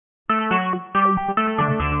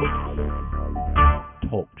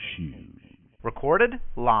Recorded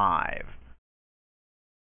live.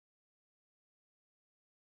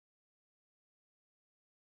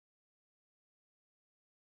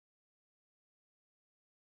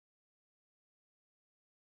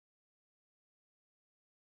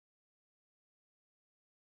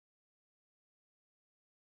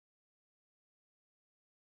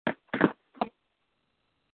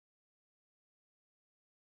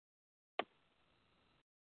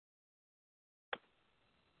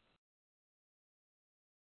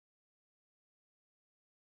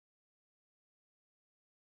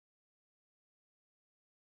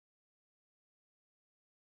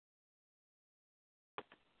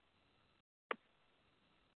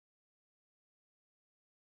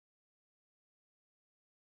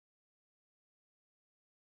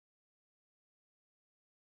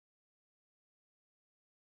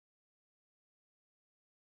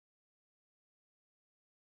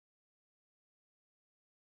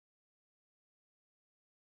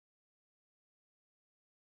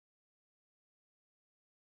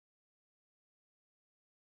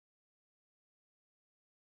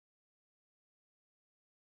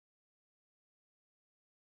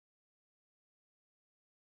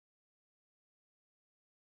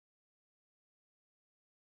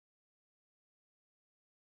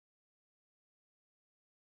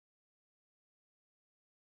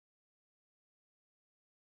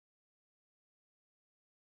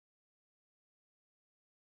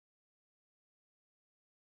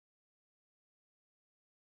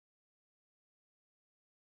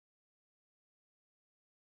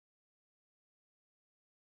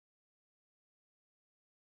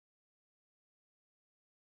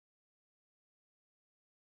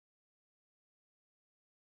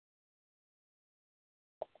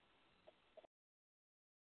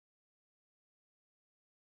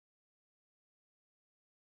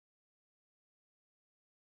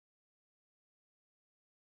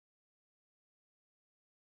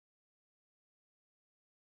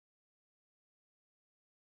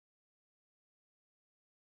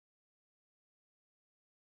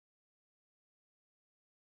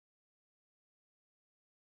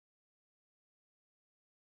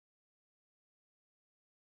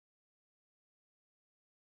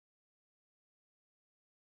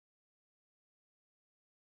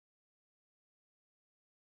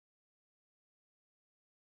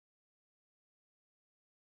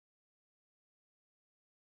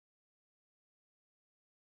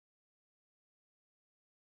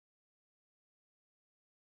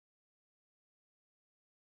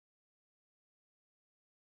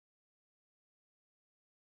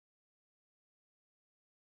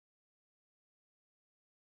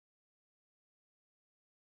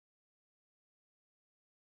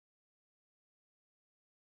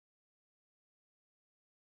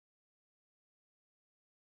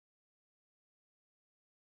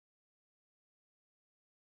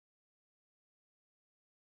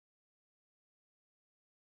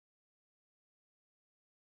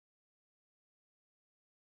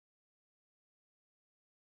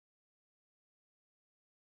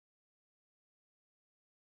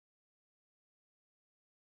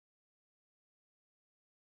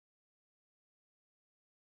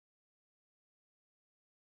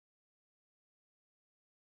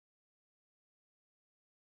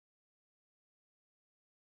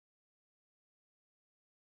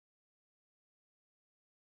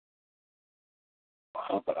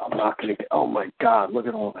 But I'm not going to get, oh my God, look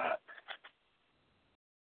at all that.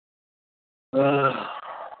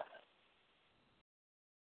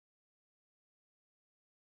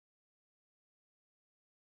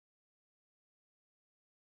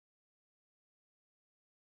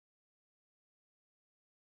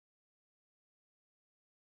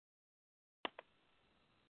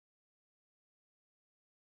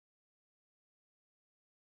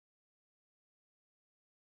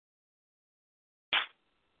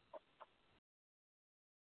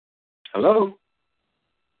 Hello?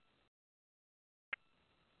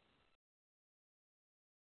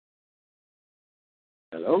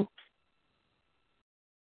 Hello?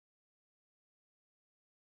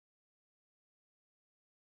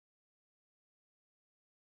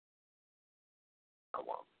 Come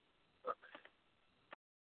on.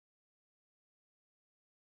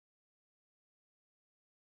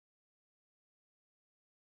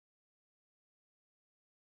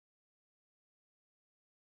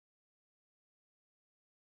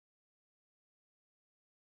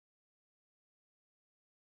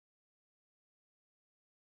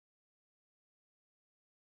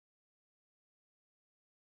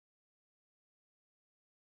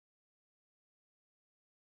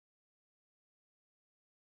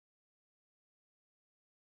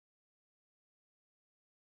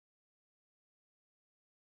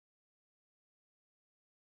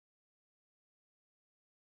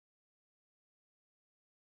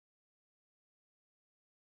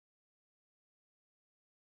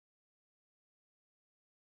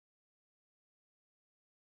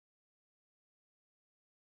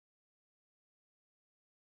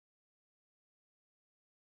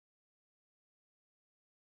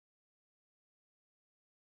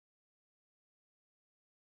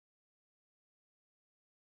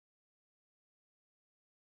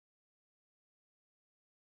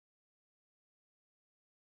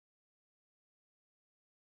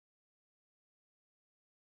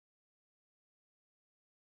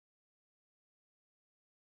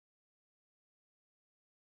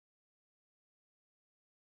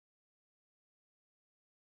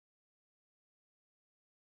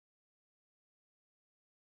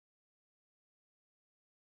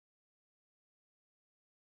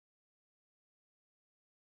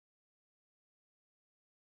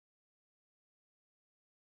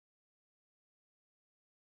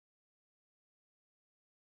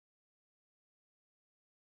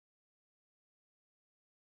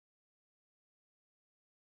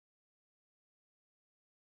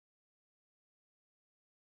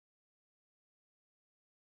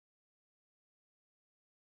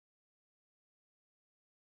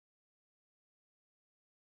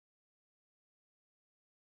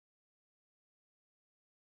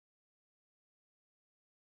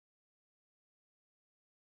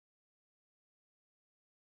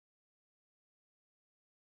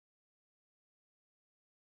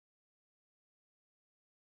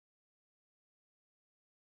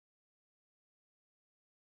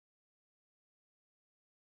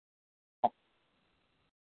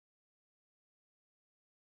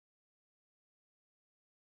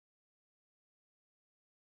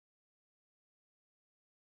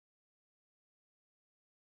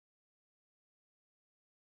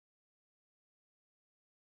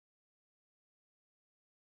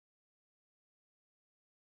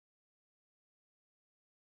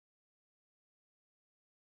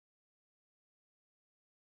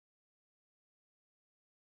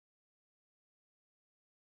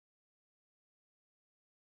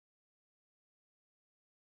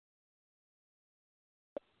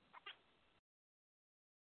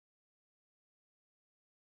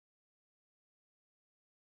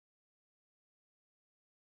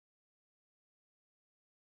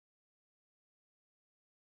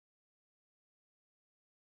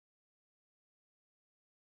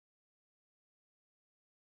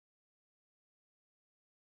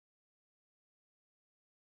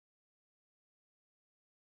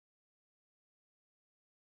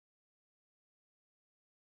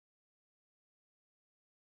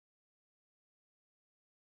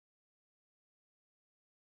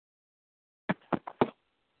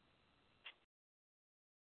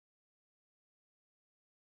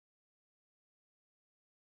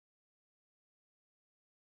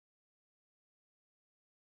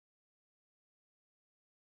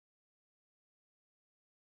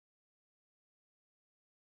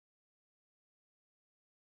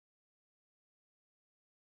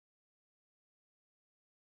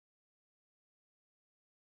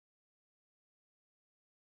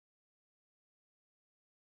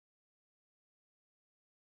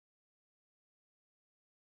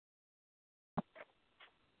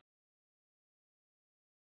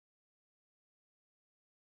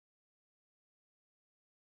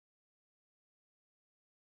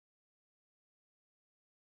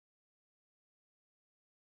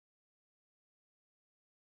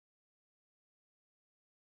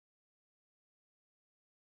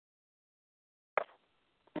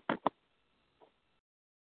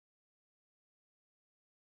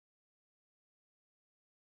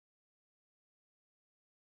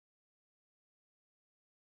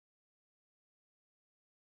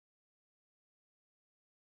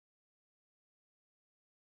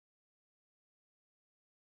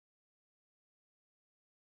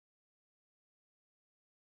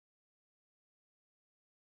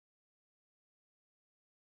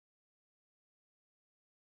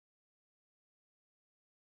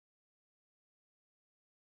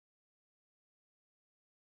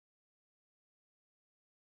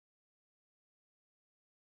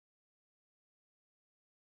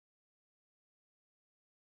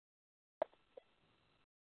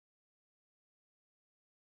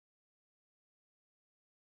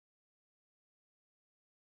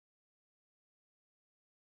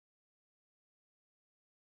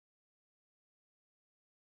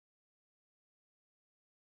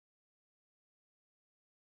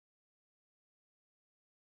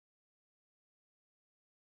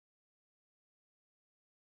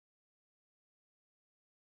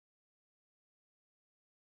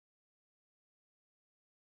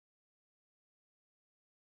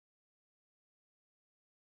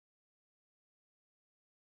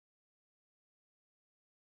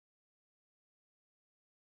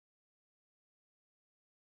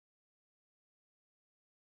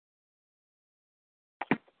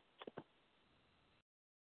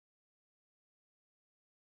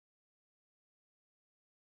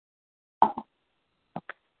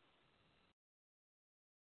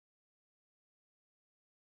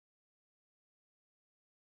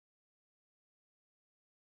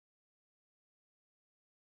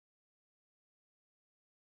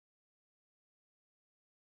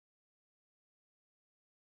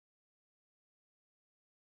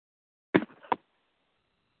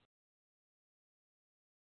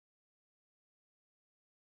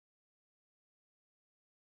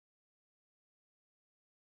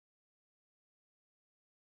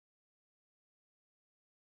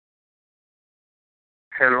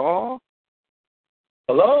 Hello?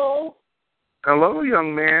 Hello? Hello,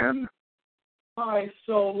 young man. Hi,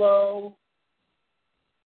 Solo.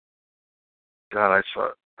 God, I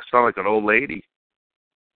sound like an old lady.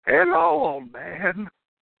 Hello, old man.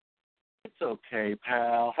 It's okay,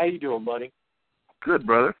 pal. How you doing, buddy? Good,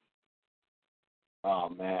 brother. Oh,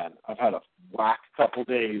 man. I've had a whack couple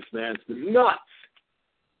days, man. It's been nuts.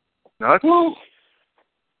 Nuts? Woo!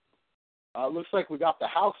 Looks like we got the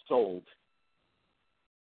house sold.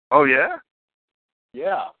 Oh, yeah?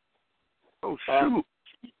 Yeah. Oh, shoot.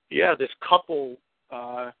 Yeah, this couple,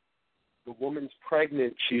 the woman's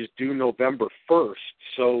pregnant. She's due November 1st,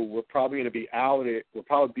 so we're probably going to be we'll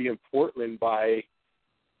probably be in Portland by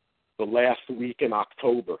the last week in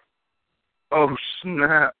October. Oh,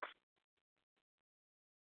 snap.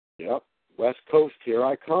 Yep. West Coast, here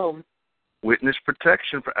I come. Witness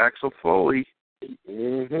protection for Axel Foley.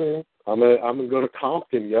 Mm-hmm. I'm gonna go to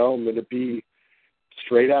Compton, yo. I'm gonna be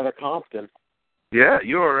straight out of Compton. Yeah,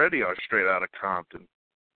 you already are straight out of Compton.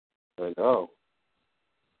 I know.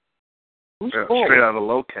 Who's Yeah, calling? straight out of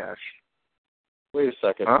Low Cash. Wait a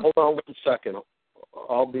second. Huh? Hold on 1 second.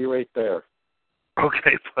 I'll be right there.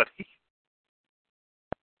 Okay, buddy.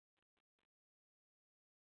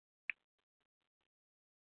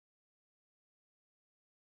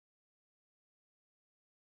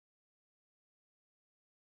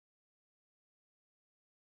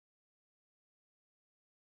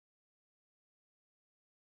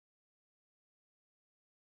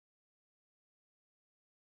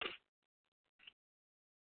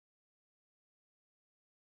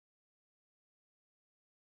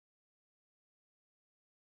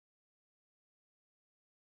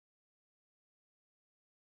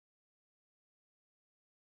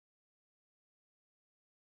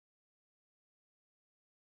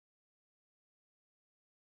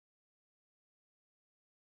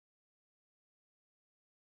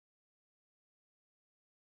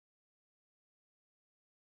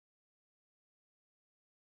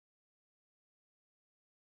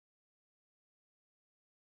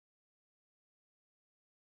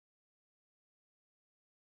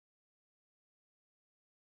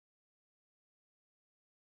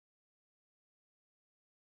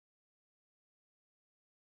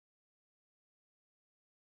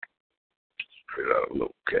 Straight out of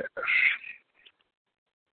Low Cash.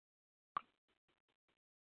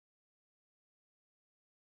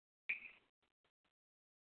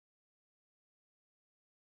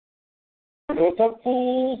 What's up,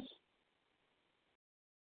 fools?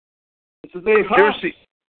 This is Dave Huss. Seriously.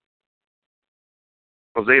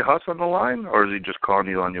 Was A Huss on the line, or is he just calling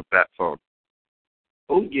you on your bat phone?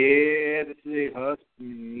 Oh, yeah, this is Dave Huss.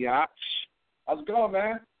 Yacht. How's it going,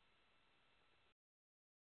 man?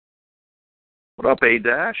 What up,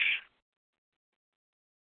 A-Dash?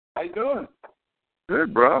 How you doing?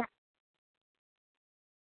 Good, bro.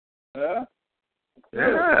 Yeah?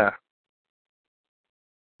 Yeah.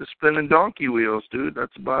 Just spinning donkey wheels, dude.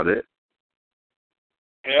 That's about it.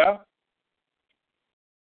 Yeah?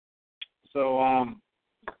 So,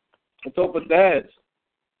 what's up with Dad's?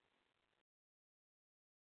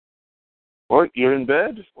 What? You're in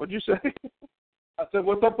bed? What'd you say? I said,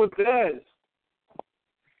 what's up with Dad's?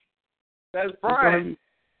 Dad's Brian.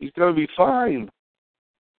 He's gonna be fine.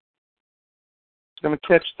 He's gonna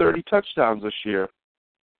catch 30 touchdowns this year.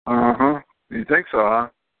 Uh-huh. You think so, huh?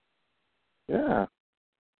 Yeah.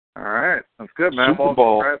 All right. That's good, man. Super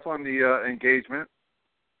Bowl. Congrats on the engagement.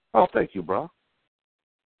 Oh, thank you, bro.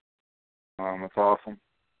 That's awesome.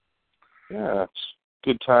 Yeah, it's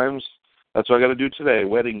good times. That's what I got to do today.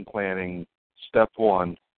 Wedding planning, step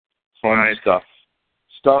one. Fun Nice. stuff.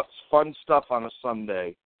 Fun stuff on a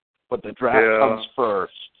Sunday. But the draft comes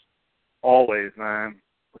first. Always, man.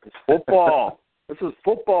 It's football. This is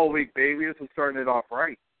football week, baby. This is starting it off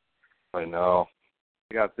right. I know.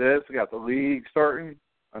 We got this. We got the league starting.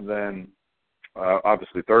 And then,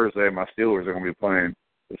 obviously, Thursday, my Steelers are going to be playing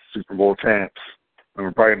the Super Bowl champs. And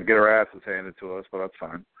we're probably going to get our asses handed to us, but that's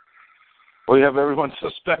fine. Well, you have everyone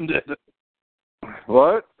suspended.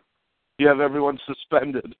 What? You have everyone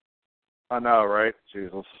suspended. I know, right?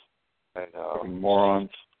 Jesus. I know. Fucking morons.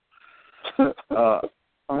 Yeah,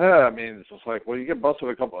 I mean, it's just like, well, you get busted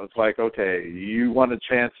a couple. It's like, okay, you want a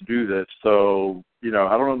chance to do this, so, you know,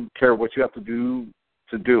 I don't care what you have to do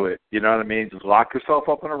it. You know what I mean? Just lock yourself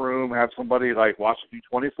up in a room, have somebody, like, watching you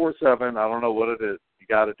 24/7. I don't know what it is you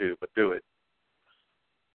got to do, but do it.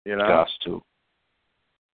 You know? Got to.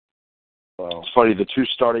 So. It's funny, the two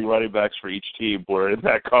starting running backs for each team were in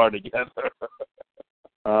that car together.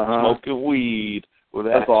 Smoking weed with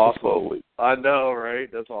That's awesome. Foley. I know, right?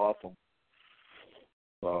 That's awesome.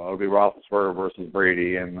 So it'll be Roethlisberger versus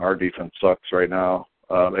Brady, and our defense sucks right now.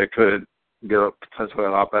 It could get potentially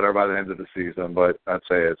a lot better by the end of the season, but I'd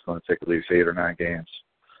say it's going to take at least 8 or 9 games.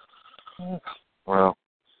 Well,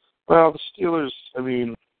 the Steelers, I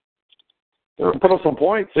mean, they put up some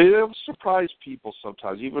points. They surprise people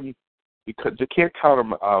sometimes, even because they can't count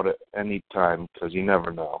them out at any time because you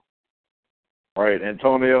never know. Right,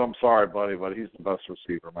 Antonio, I'm sorry, buddy, but he's the best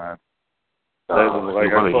receiver, man. He's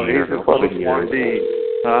the closest one B.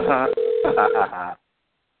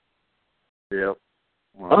 Yep.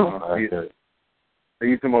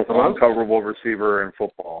 He's the most uncoverable receiver in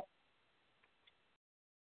football.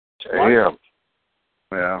 Damn.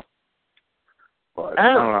 Yeah. But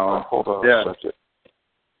I don't know. Hold on a second.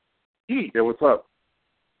 Yeah, what's up?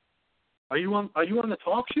 Are you on the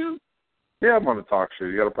talk show? Yeah, I'm on the talk show.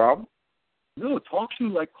 You got a problem? No, talk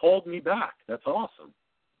show called me back. That's awesome.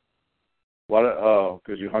 What? Oh,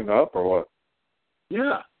 because you hung up or what?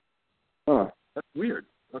 Yeah. Huh. That's weird.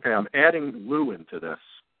 Okay, I'm adding Lou into this.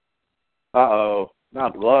 Uh-oh.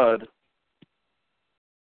 Not blood.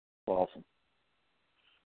 Awesome.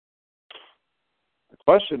 The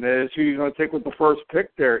question is, who are you going to take with the first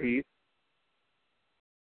pick there, Heath?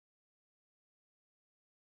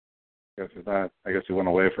 I guess he went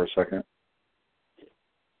away for a second.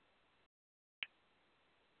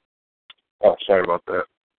 Oh, sorry about that.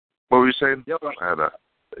 What were you saying? Yep. I had that.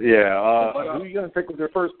 Yeah. Who are you going to pick with your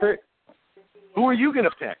first pick? Who are you going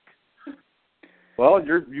to pick? Well,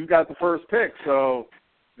 you got the first pick, so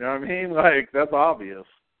you know what I mean. That's obvious.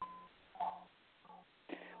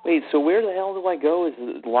 Wait, so where the hell do I go? Is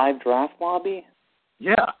it live draft lobby?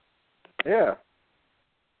 Yeah. Yeah.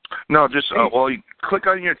 No, just you click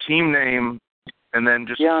on your team name, and then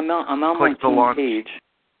just I'm on my click the team launch page.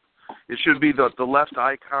 It should be the left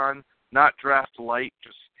icon, not draft light.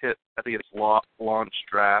 Just hit. I think it's launch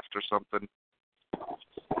draft or something.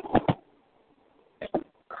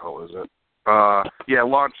 How is it?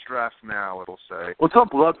 Launch draft now. It'll say. What's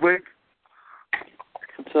up, Ludwig?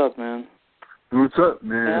 What's up, man? What's up,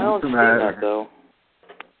 man? I don't see that though.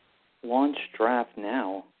 Launch draft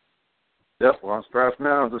now. Yep, launch draft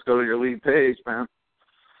now. Just go to your league page, man.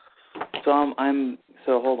 So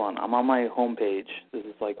hold on. I'm on my home page. This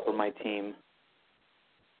is for my team.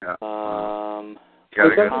 Yeah.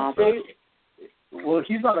 Well,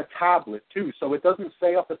 he's on a tablet too, so it doesn't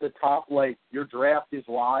say up at the top your draft is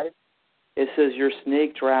live. It says your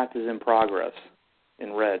snake draft is in progress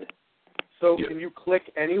in red. So can you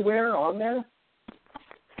click anywhere on there?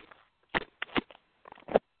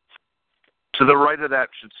 To the right of that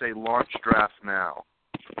should say launch draft now.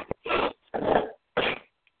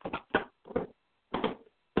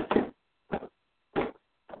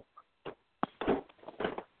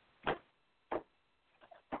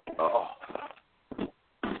 Oh.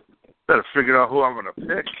 Better figure out who I'm going to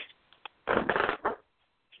pick.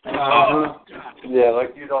 Yeah,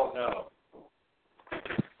 like you don't know.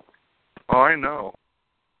 Oh, I know.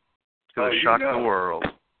 It's going to shock the world.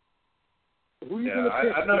 Who are you going to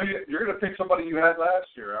pick? I know you're going to pick somebody you had last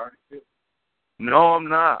year, aren't you? No, I'm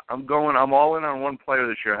not. I'm all in on one player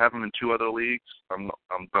this year. I have him in 2 other leagues. I'm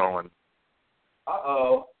going.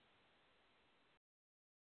 Uh-oh.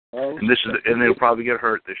 And they'll probably get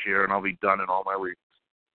hurt this year, and I'll be done in all my leagues.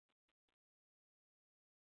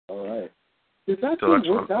 All right. This actually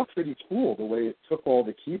worked out pretty cool, the way it took all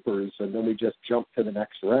the keepers, and then we just jumped to the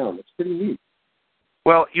next round. It's pretty neat.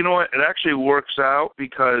 Well, you know what? It actually works out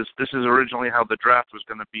because this is originally how the draft was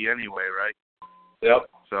going to be anyway, right? Yep.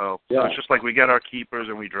 So it's just we get our keepers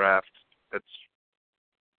and we draft. If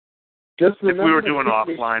we were doing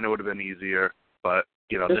offline, it would have been easier. But,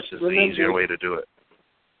 this is the easier way to do it.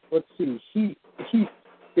 Let's see. He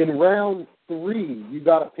in round 3, you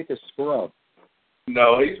got to pick a scrub.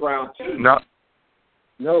 No, he's round 2.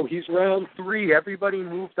 No, he's round 3. Everybody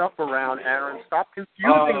moved up around, Aaron. Stop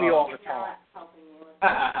confusing me all the time.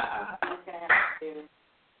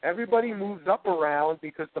 Everybody moves up around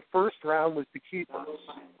because the first round was the keepers.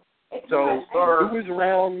 So it was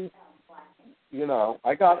round.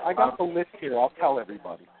 I got the list here. I'll tell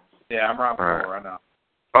everybody. Yeah, I'm round 4 right now.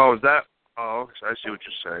 Oh, is that? Oh, I see what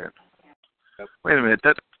you're saying. Yep. Wait a minute.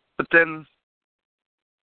 But then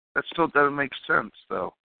that still doesn't make sense,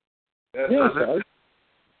 though. Yeah, it does.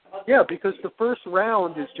 Yeah, because the first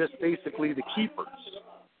round is just basically the keepers.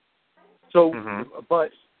 So,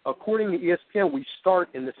 but according to ESPN, we start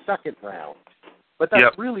in the second round. But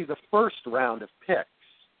that's really the first round of picks.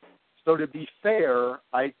 So to be fair,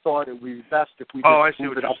 I thought it would be best if we just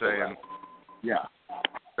move it up. Oh, I see what you're saying. Yeah.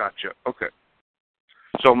 Gotcha. Okay.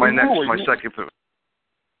 So my second pick.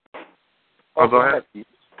 Oh, go ahead.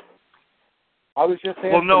 I was just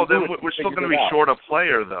asking. Well, no, then we're still going to be short a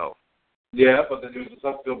player, though. Yeah, but then you just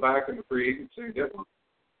have to go back in the free agency and get one.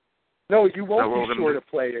 No, you won't be short of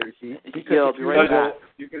players. Yeah, I'll be right back.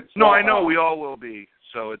 No, I know we all will be.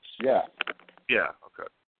 So it's yeah. Okay.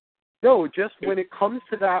 No, just when it comes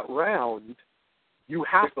to that round, you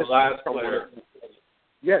have pick to the last pick player.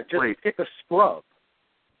 Yeah, just pick a scrub.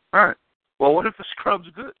 All right. Well, what if the scrub's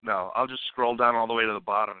good? No, I'll just scroll down all the way to the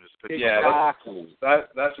bottom and just pick. Exactly. That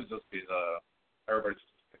should just be everybody just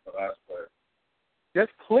pick the last player.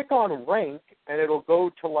 Just click on rank, and it'll go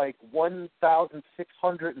to like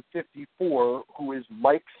 1,654, who is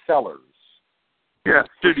Mike Sellers. Yeah,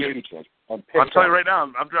 dude. I'll tell you right now,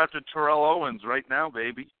 I'm drafting Terrell Owens right now,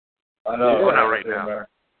 baby. I know. Not right now. There.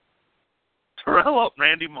 Terrell,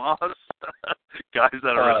 Randy Moss, guys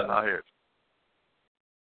that are retired.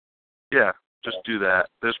 Yeah, just do that.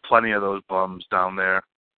 There's plenty of those bums down there.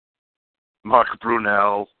 Mark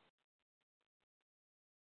Brunell,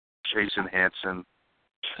 Jason Hansen.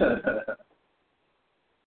 All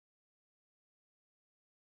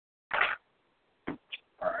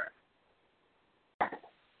right.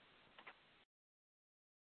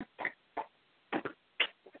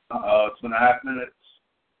 It's 2.5 minutes.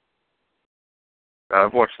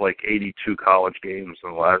 I've watched like 82 college games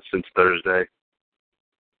since Thursday.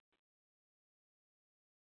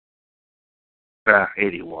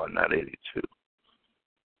 81, not 82.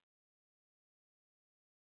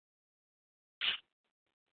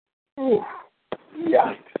 Ooh,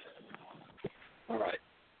 yikes. All right.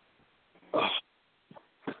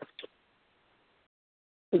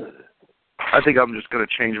 I think I'm just going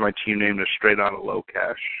to change my team name to Straight Outta Low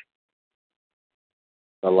Cash.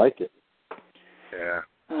 I like it. Yeah.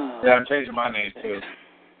 Yeah, I'm changing my name too.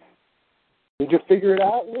 Did you figure it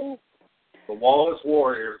out, Lou? The Wallace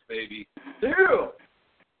Warriors, baby. Dude.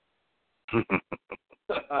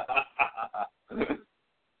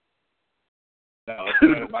 No,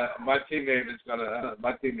 my team name is gonna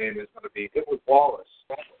be It Was Wallace.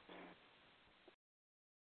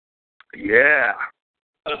 Yeah.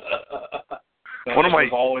 One of my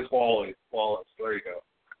always Wallace. There you go.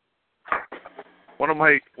 One of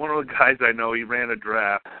the guys I know, he ran a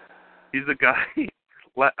draft. He's the guy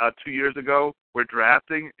 2 years ago, we're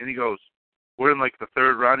drafting, and he goes, we're in like the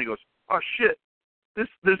third round. He goes, oh shit, this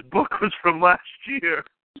book was from last year.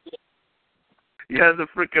 He has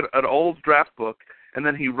an old draft book, and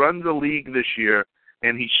then he runs a league this year,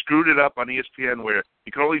 and he screwed it up on ESPN where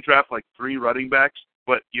you could only draft like 3 running backs,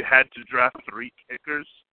 but you had to draft 3 kickers.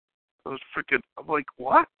 I'm like,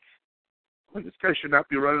 what? Like, this guy should not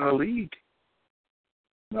be running a league.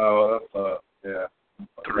 No, that's, yeah.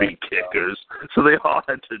 3 kickers. So they all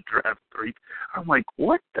had to draft 3. I'm like,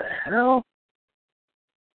 what the hell?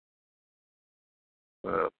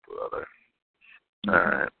 Oh, brother. All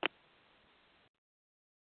right.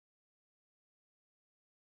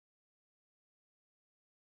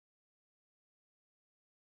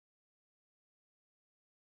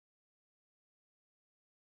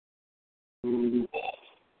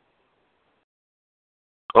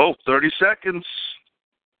 Oh, 30 seconds.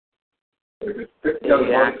 Hey,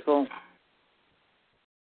 Axel.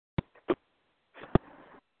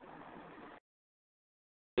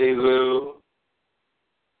 Hey, Lou.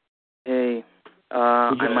 Hey,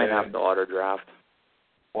 I might have to auto draft.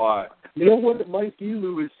 Why? You know what it might be,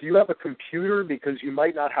 Lou, is do you have a computer because you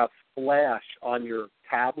might not have Flash on your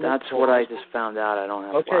tablet? That's what I just found out. I don't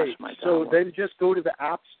have Flash on my tablet. So then just go to the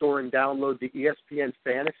App Store and download the ESPN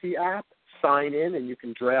Fantasy app, sign in, and you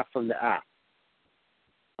can draft from the app.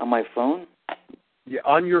 On my phone? Yeah,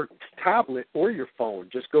 on your tablet or your phone.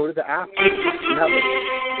 Just go to the app.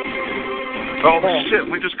 Oh, shit,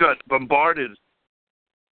 we just got bombarded.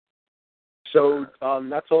 So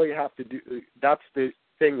that's all you have to do. That's the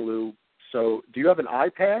thing, Lou. So do you have an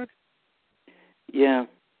iPad? Yeah.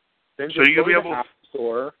 Then so just you'll be go to able the App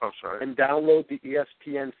Store and download the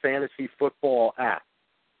ESPN Fantasy Football app.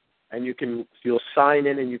 And you'll sign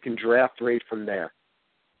in and you can draft right from there.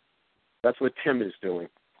 That's what Tim is doing.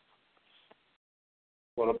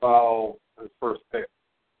 What about his first pick?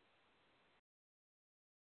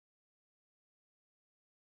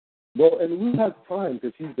 Well, and Lou has time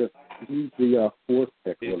because he's the 4th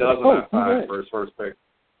pick. He doesn't have time for his first pick.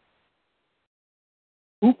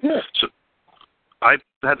 Who picked? So I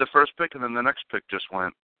had the first pick, and then the next pick just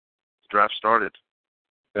went. The draft started.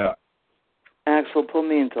 Yeah. Axel, put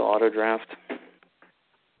me into auto draft.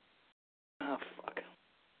 Oh, fuck.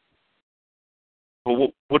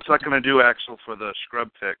 Well, what's that going to do, Axel, for the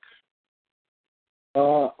scrub pick?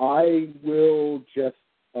 I will just...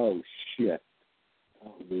 Oh, shit.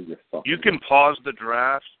 Oh, you can pause the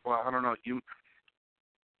draft. Well, I don't know.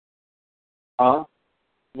 Huh?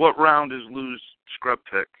 What round is Lou's scrub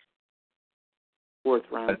pick? 4th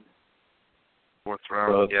round. 4th So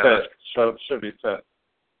round. it's Yeah. set. So it should be set.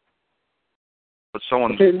 But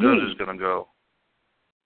someone Okay, good Lou. is going to go.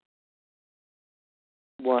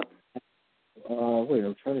 What? Wait,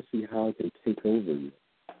 I'm trying to see how I can take over you.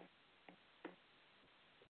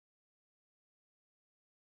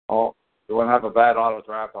 Oh, you wouldn't have a bad auto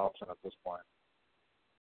draft option at this point.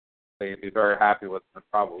 So you'd be very happy with and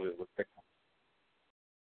probably would pick him.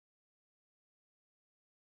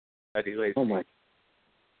 Eddie Lacy. Oh my!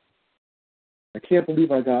 I can't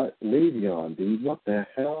believe I got Le'Veon, dude. What the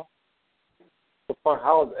hell?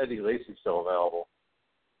 How is Eddie Lacy still available?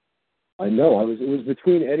 I know. It was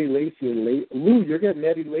between Eddie Lacy and Lou. You're getting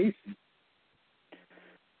Eddie Lacy.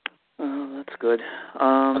 Oh, that's good.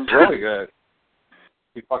 That's really good.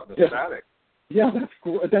 Be fucking ecstatic. Yeah,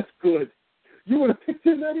 that's good. You would have picked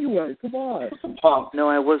him anyway. Come on. No,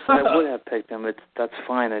 I would have picked him. That's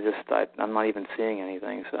fine. I'm not even seeing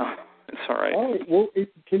anything, so it's all right. All right. Well,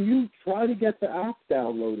 can you try to get the app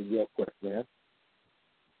downloaded real quick, man?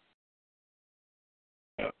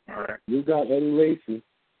 Yeah, all right. You got Eddie Lacy.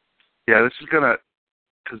 Yeah, this is going to,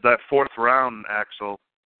 because that 4th round, Axel,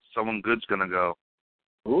 someone good's going to go.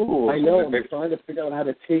 Ooh, I know. I'm trying to figure out how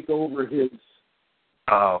to take over his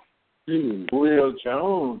team. Julio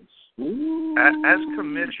Jones. Ooh. As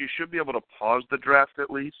commits, you should be able to pause the draft at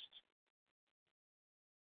least.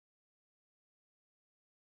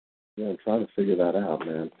 Yeah, I'm trying to figure that out,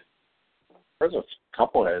 man. There's a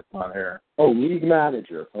couple heads on here. Oh, league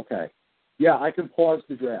manager. Okay. Yeah, I can pause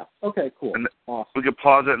the draft. Okay, cool. And awesome. we could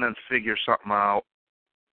pause it and then figure something out.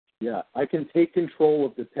 Yeah, I can take control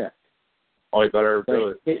of the pick. Oh, you better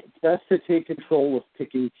do it. Best to take control of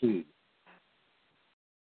picking teams.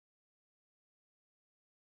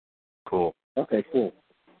 Cool. Okay, cool.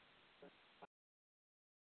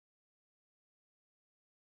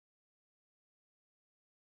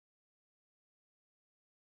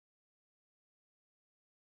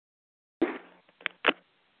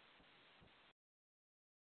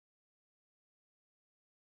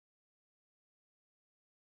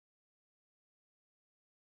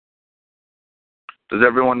 Does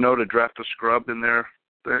everyone know to draft a scrub in their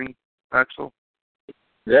thing, Axel?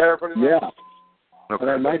 Yeah, everybody knows. Yeah. Okay. But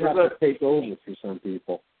I might have to take over for some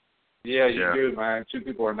people. Yeah, you do, man. 2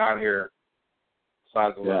 people are not here.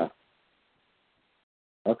 Besides the Yeah.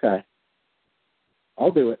 Okay.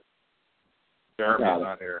 I'll do it. Jeremy's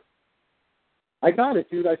not here. I got it,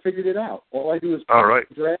 dude. I figured it out. All I do is all right.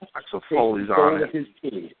 draft, Axel take Foley's control on of it. his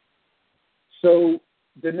team. So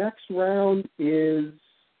the next round is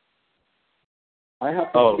I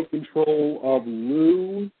have to take control of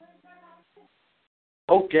Lou.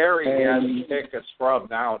 Oh, Gary has to pick a scrub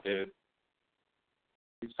now, dude.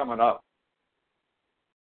 He's coming up.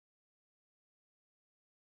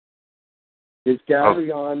 Is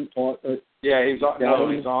Gary on? Yeah, he's on. Gary? No,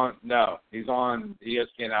 he's on. No, he's on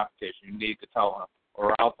ESPN application. You need to tell him,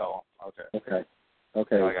 or I'll tell him. Okay.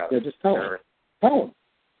 Okay. I got Yeah, it. just tell Gary. him. Tell him.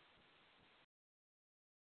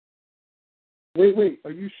 Wait.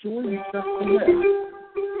 Are you sure you checked the list?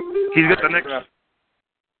 He's got the next.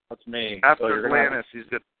 That's me. After Atlantis, he's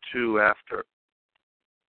got 2 after.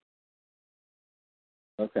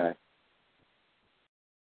 Okay.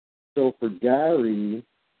 So for Gary,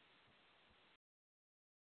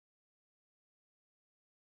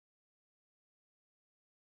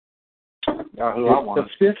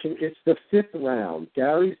 it's the 5th round.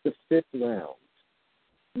 Gary's the 5th round.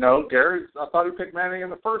 No, Gary. I thought he picked Manning in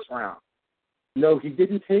the 1st round. No, he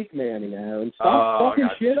didn't take Manning, Aaron. Stop fucking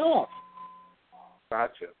shit up.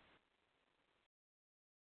 Gotcha.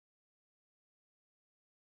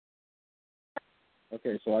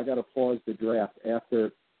 Okay, so I got to pause the draft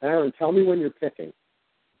after. Aaron, tell me when you're picking.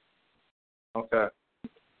 Okay.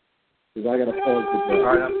 Because I got to pause the draft. All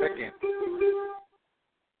right, I'm picking.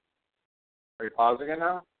 Are you pausing it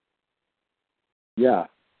now? Yeah.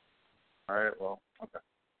 All right, well, okay.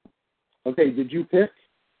 Okay, did you pick?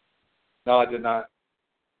 No, I did not.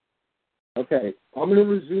 Okay, I'm going to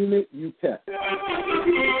resume it. You pick. You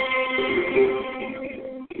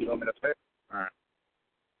want me to pick? All right.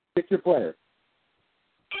 Pick your player.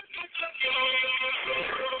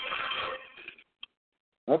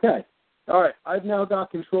 Okay. All right, I've now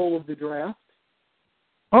got control of the draft.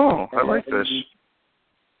 Oh, I like this.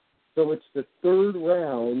 So it's the 3rd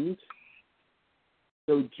round.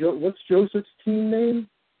 So what's Joseph's team name?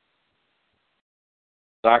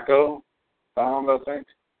 Zacho, I think.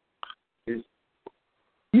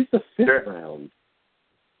 He's the 5th round.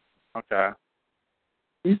 Okay.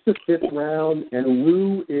 He's the 5th round, and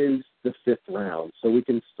Lou is the 5th round. So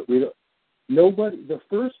the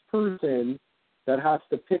first person that has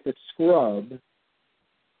to pick a scrub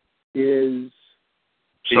is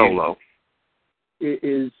Solo.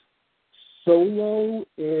 is Solo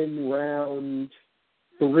in round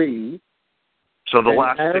 3. So the and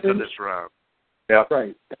last pick of Aaron- this round. Yep.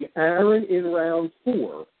 Right. And Aaron in round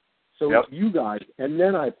 4. So Yep. it's you guys, and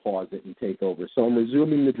then I pause it and take over. So I'm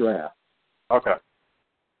resuming the draft. Okay.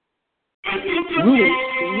 Louis,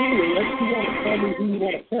 unless you want to tell me who you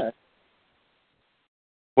want to pick.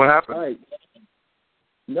 What happened? All right.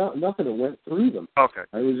 No, nothing. It went through them. Okay.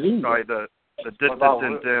 I resumed. Sorry, the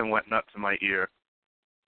din went nuts in my ear.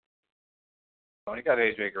 Oh, you got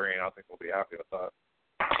AJ Green. I think we'll be happy with that.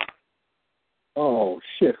 Oh,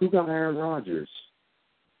 shit. Who got Aaron Rodgers?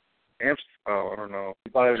 I don't know.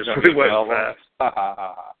 You thought it was Just going to really be went Melvin?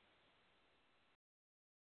 fast.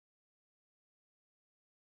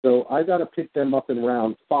 So I got to pick them up in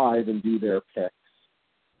round 5 and do their picks.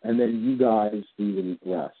 And then you guys do the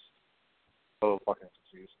rest. So fucking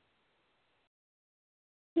confused.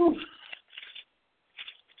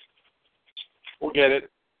 We'll get it.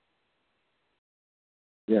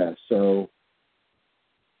 Yeah, so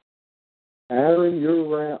Aaron, you're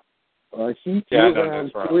round. Heath, Yeah, you're no, round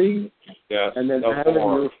that's right. 3. Yes. And then no, Aaron,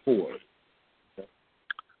 4. you're 4.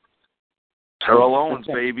 Terrell Owens,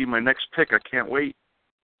 Okay. baby. My next pick. I can't wait.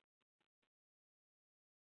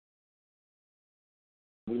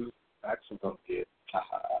 Actually, don't get.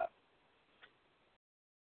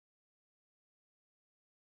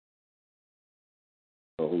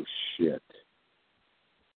 Oh, shit.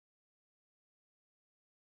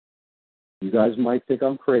 You guys might think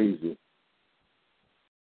I'm crazy.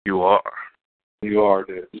 You are. You are,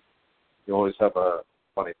 dude. You always have a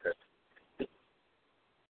funny pick.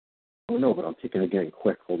 Oh, no, but I'm picking again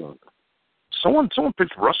quick. Hold on. Someone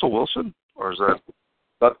picked Russell Wilson, or is that?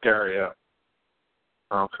 That's Gary, yeah.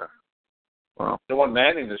 Okay. Well, They won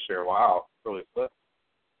Manning this year. Wow. Really flipped.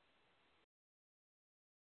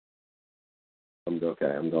 I'm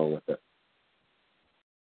going with it.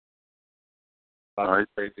 That's all right. a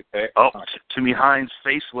crazy pick. Oh, Timmy Hines,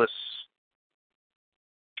 faceless.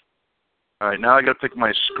 All right, now I got to pick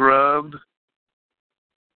my scrubbed.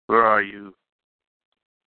 Where are you?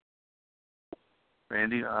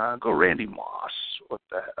 Randy? Go Randy Moss. What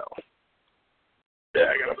the hell?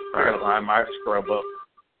 Yeah, I gotta line my scrub up.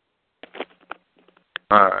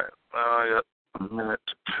 All right. Well, I got a minute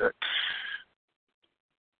to pick.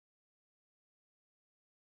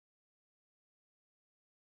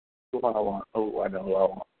 Who do I want? Oh, I know who I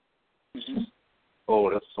want. Oh,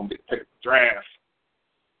 that's somebody pick the draft.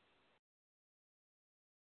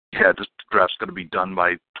 Yeah, this draft's going to be done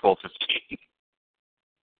by 12:15.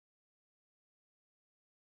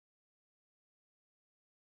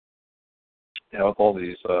 Yeah, with all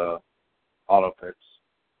these auto picks.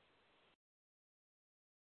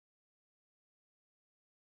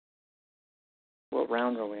 What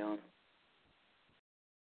round are we on?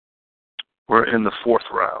 We're in the 4th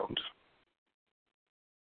round.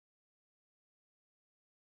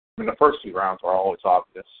 I mean, the first 2 rounds are always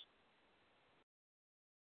obvious.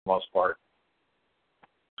 For the most part.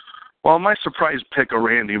 Well, my surprise pick of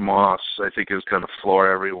Randy Moss, I think, is going to floor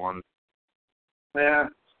everyone. Yeah.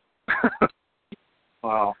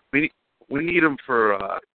 Wow. We need him for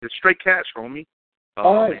it's straight cash, homie.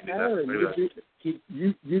 All right, maybe Aaron,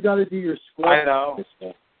 you got to do your squad. I know.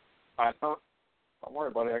 I know. Don't worry,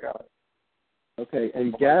 buddy. I got it. Okay,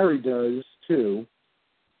 and Gary does too,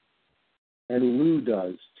 and Lou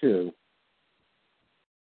does too.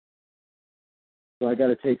 So I got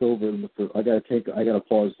to take over. I got to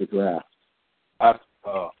pause the draft.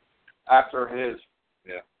 After his,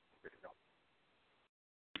 yeah. There you go.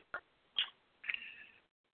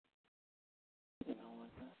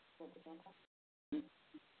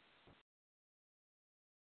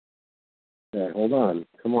 Okay, hold on.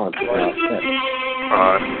 Come on.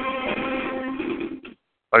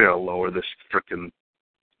 I gotta lower this frickin'.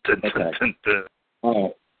 All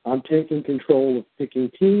right. I'm taking control of picking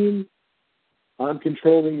team. I'm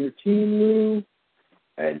controlling your team, Lou.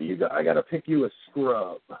 And I got to pick you a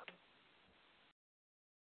scrub.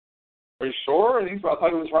 Are you sure? I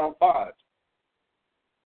thought it was round 5.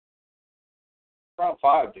 Round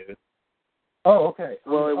 5, dude. Oh, okay.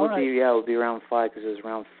 Well, it would right. be it would be round 5 because it was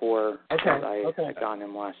round 4. Okay. I got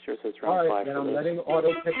him last year, so it's round 5. Then I'm letting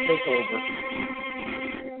auto pick take over.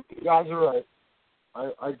 You guys are right.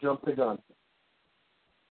 I jumped the gun.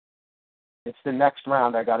 It's the next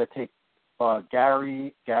round. I got to take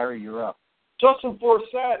Gary. Gary, you're up. Justin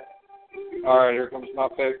Forsett. All right, here comes my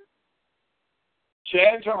pick.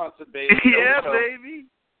 Chad Johnson, baby. Yeah, baby.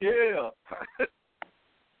 Yeah.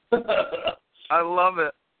 I love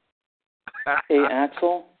it. Hey,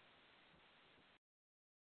 Axel.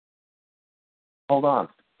 Hold on.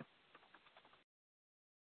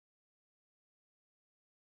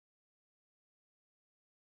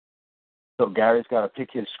 So Gary's got to pick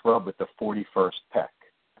his scrub with the 41st pick.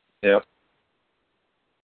 Yep.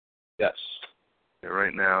 Yes. Yeah,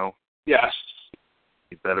 right now, Yes.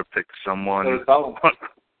 you better pick someone. He's got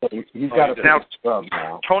to pick now, a scrub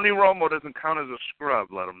now. Tony Romo doesn't count as a scrub,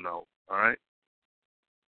 let him know, all right?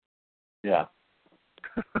 Yeah.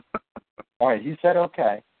 All right, he said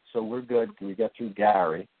okay, so we're good. Can we get through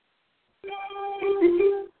Gary?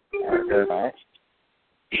 All right.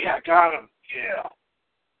 Yeah, got him. Yeah.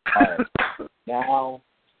 All right. Now,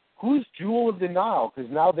 who's Jewel of the Nile?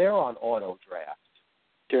 Because now they're on auto draft.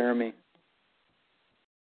 Jeremy.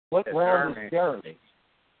 What It's round Jeremy. is Jeremy?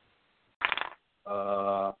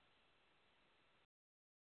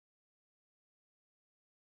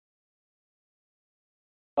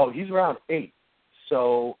 Oh, he's round 8.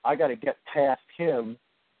 So I got to get past him,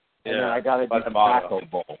 and then I got to do the Taco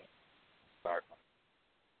Bowl. Sorry.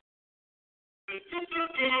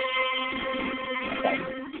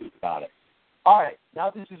 Got it. All right,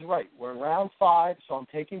 now this is right. We're in round 5, so I'm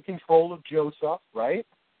taking control of Joseph, right?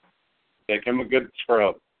 Take him a good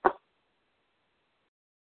scrub.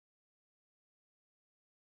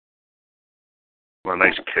 What a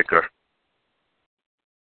nice kicker.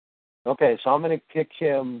 Okay, so I'm going to pick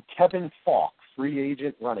him Kevin Falk, free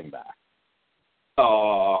agent running back.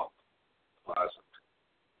 Oh, classic.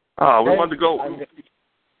 Oh, we Okay, wanted to go.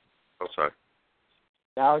 Oh, sorry.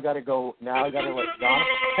 Now I got to go. Now I got to let Jonathan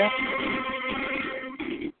pick,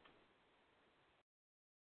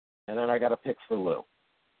 and then I got to pick for Lou.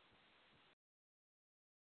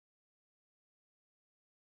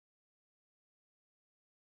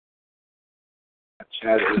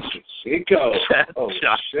 Chad Chico. Oh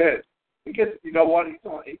Chad. shit! He gets. You know what?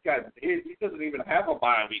 He doesn't even have a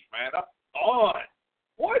bye week, man. Up on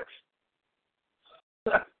what?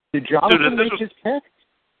 Did Jonathan Dude, make his pick?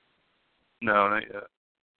 No, not yet.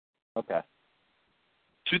 Okay.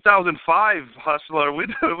 2005 Hustler, we'd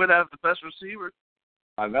have the best receiver.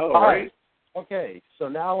 I know, All right? Okay, so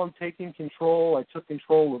now I'm taking control. I took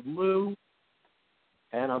control of Lou,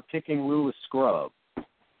 and I'm picking Lou a scrub.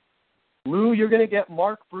 Lou, you're going to get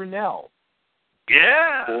Mark Brunell.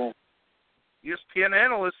 Yeah. Cool. ESPN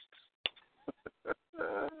analyst.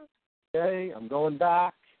 Okay, I'm going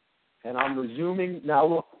back, and I'm resuming. Now,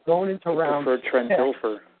 look, going into round For Trent 10.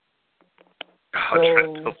 Dilfer.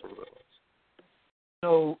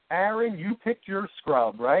 So, Aaron, you picked your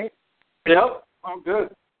scrub, right? Yep. I'm good.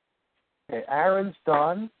 Okay, Aaron's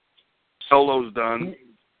done. Solo's done.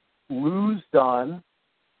 Lou's done.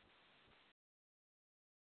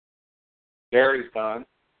 Gary's done.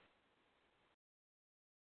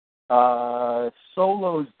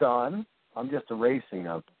 Solo's done. I'm just erasing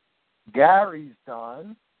them. Gary's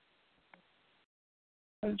done.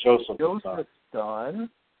 And Joseph's done.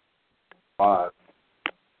 5.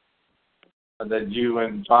 And then you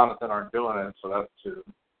and Jonathan aren't doing it, so that's 2.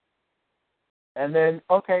 And then,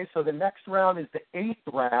 okay, so the next round is the 8th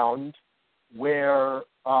round where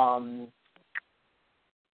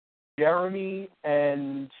Jeremy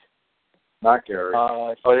and Not Gary.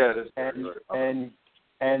 Oh yeah, it is Gary.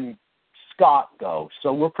 and Scott go.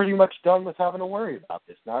 So we're pretty much done with having to worry about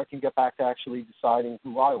this. Now I can get back to actually deciding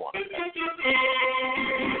who I want.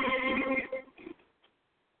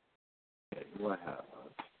 Okay, who do I have?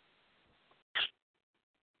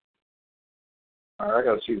 All right, I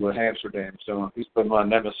got to see what Amsterdam's doing. He's been my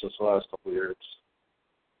nemesis the last couple of years.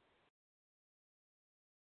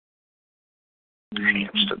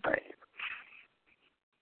 Amsterdam.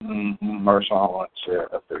 Marshawn Lynch, yeah,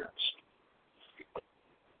 that figures.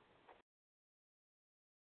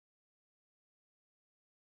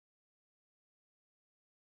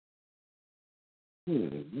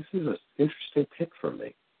 This is an interesting pick for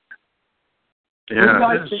me.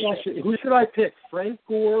 Yeah. Who should I pick, Frank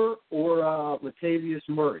Gore or Latavius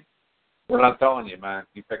Murray? We're not telling you, man.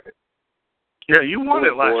 You pick it. Yeah, you won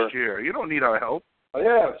it last year. You don't need our help. Oh,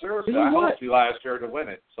 yeah, seriously. I what? helped you last year to win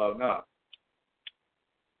it, so no.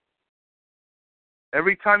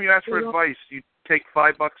 Every time you ask for advice, you take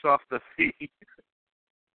 $5 off the fee.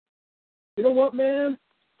 You know what, man?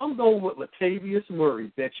 I'm going with Latavius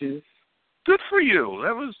Murray, bitches. Good for you.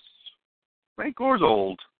 That was Frank Gore's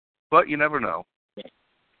old, but you never know.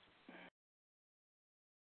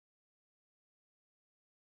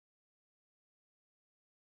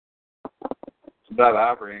 That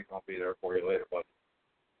Ivory ain't gonna be there for you later, buddy.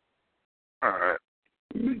 All right.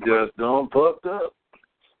 You just don't fucked up.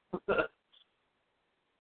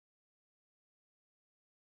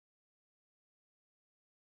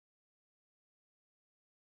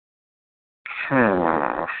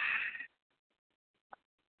 I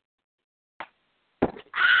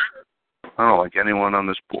don't like anyone on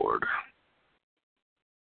this board.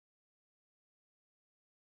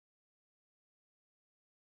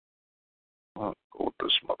 I'll go with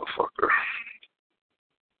this motherfucker.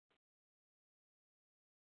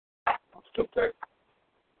 I'll still pick.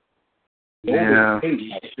 Yeah. Golden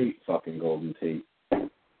Tate, I hate fucking Golden Tate.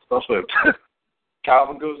 Especially if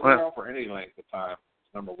Calvin goes down for any length of time.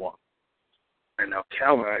 It's number one. And now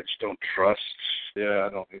Calvin, I just don't trust. Yeah, I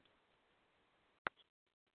don't need.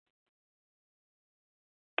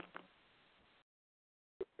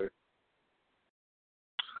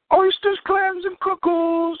 Oysters, clams, and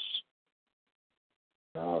cockles.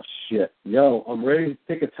 Oh, shit. Yo, I'm ready to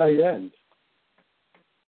pick a tight end.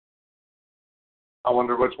 I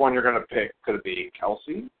wonder which one you're going to pick. Could it be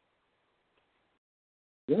Kelsey?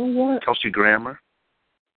 You know what? Kelsey Grammer.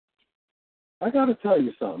 I got to tell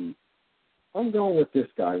you something. I'm going with this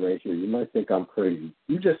guy right here. You might think I'm crazy.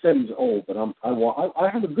 You just said he's old, but I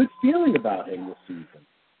have a good feeling about him this season.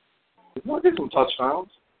 He's going to get some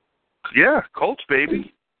touchdowns. Yeah, Colts,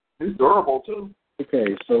 baby. He's durable, too.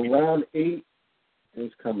 Okay, so round 8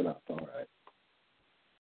 is coming up. All right.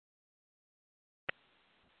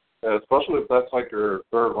 Yeah, especially if that's like your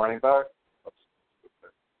third running back.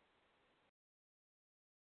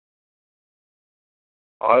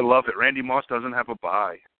 Oh, I love it. Randy Moss doesn't have a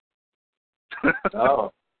bye.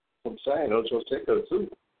 No, I'm saying Ocho Cinco, too.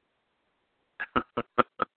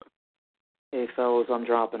 Hey, fellas, I'm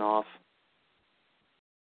dropping off.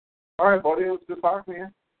 All right, buddy. It was good talking to you.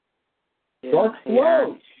 Yeah, Dark hey, Flow.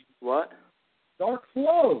 Aaron. What? Dark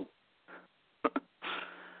Flow.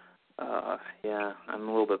 Yeah, I'm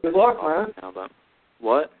a little bit. Good luck, off man. Now, but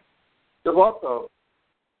what? Good luck, though.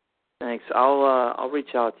 Thanks. I'll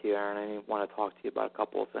reach out to you, Aaron. I want to talk to you about a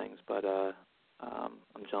couple of things, but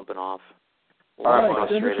I'm jumping off. All right,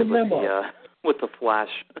 frustrated send us a memo. with the Flash.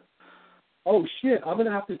 Oh shit! I'm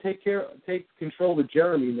gonna have to take control of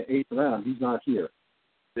Jeremy in the 8th round. He's not here.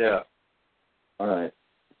 Yeah. All right.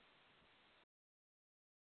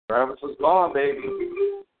 Travis is gone, baby.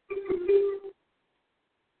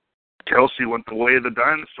 Kelsey went the way of the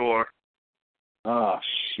dinosaur. Ah,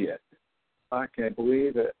 shit. I can't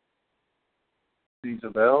believe it. He's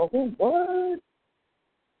available? What?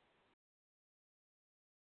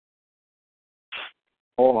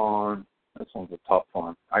 Hold on. This one's a tough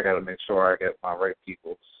one. I got to make sure I get my right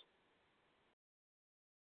people.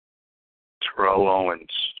 Terrell Owens.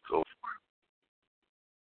 Go for it.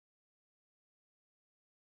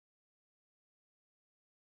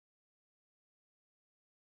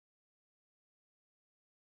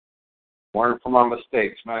 Learn from my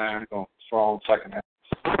mistakes, man. Going strong second half.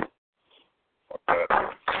 Fuck that.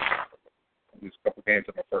 Lose a couple games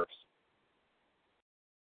in the first.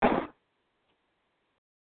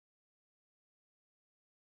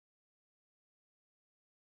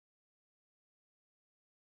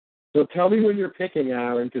 So tell me when you're picking,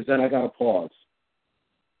 Aaron, because then I got to pause.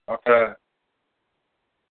 Okay.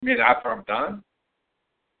 You mean after I'm done?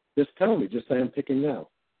 Just tell me. Just say I'm picking now.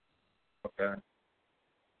 Okay.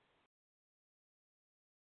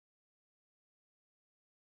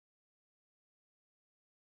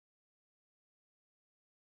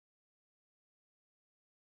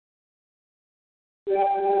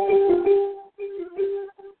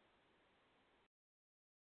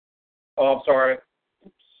 Oh, I'm sorry.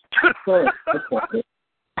 Sorry.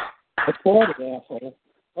 I called it, asshole.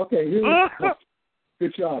 Okay,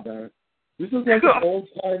 good job, Aaron. This is like an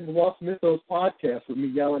old-time Lost Mythos podcast with me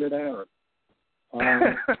yelling at Aaron.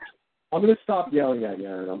 I'm going to stop yelling at you,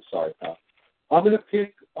 Aaron. I'm sorry, pal. I'm going to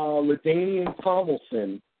pick LaDainian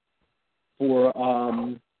Tomlinson for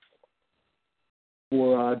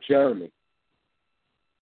Jeremy.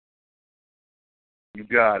 You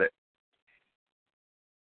got it.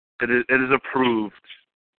 It is approved.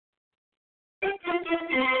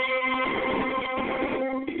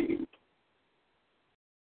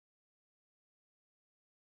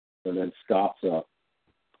 And then Scott's up.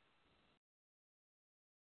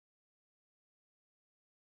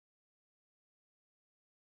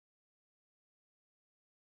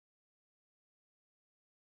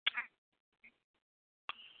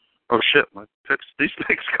 Oh shit, these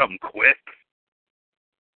picks come quick.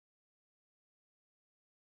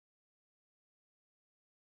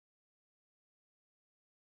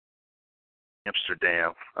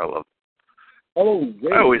 Amsterdam. I love it. Oh,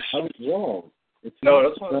 wait. I was wrong. It's No,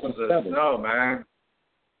 this one was seven. no, man.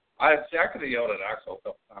 I could have yelled at Axel a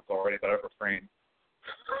couple times already, but I refrained.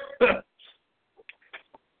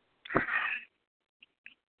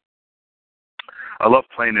 I love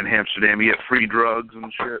playing in Amsterdam. You get free drugs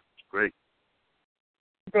and shit. It's great.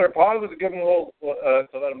 You better pause it to give him a little, to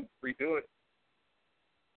let him redo it.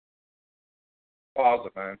 Pause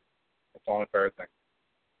it, man. That's the only fair thing.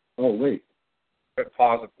 Oh, wait.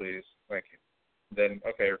 Pause it, please. Thank you. Then,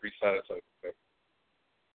 okay, reset it.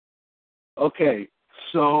 Okay,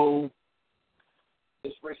 so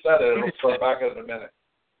Just reset it. It'll start back in a minute.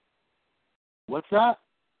 What's that?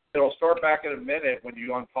 It'll start back in a minute when you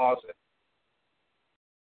unpause it.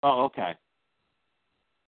 Oh, okay.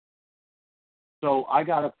 So I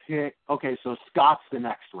got to pick. Okay, so Scott's the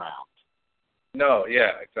next round. No,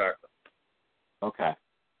 yeah, exactly. Okay.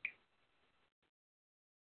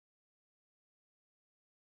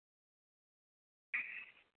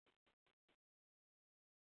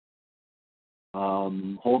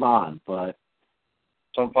 Hold on, but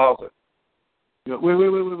So unpause it.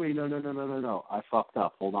 wait. No. I fucked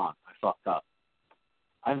up. Hold on. I fucked up.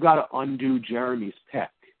 I've got to undo Jeremy's pick.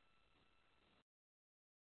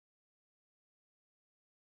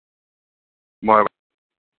 Why?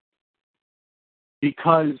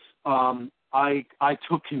 Because I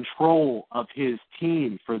took control of his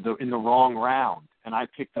team in the wrong round, and I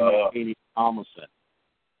picked him at 80 Tomlinson.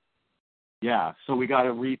 Yeah, so we got to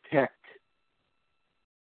repick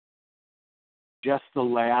just the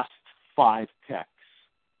last 5 picks.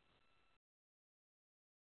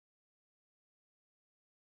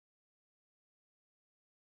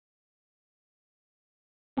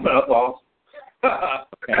 That's awesome.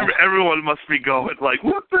 Okay. Everyone must be going like,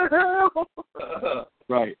 what the hell?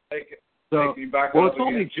 Right. So, it's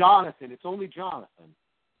only Jonathan. It's only Jonathan.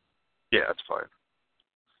 Yeah, it's fine.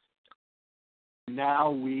 Now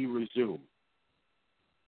we resume.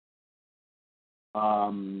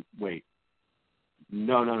 Wait.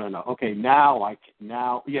 No. Okay, now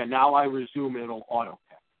I resume. It'll auto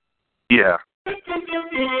pick. Yeah.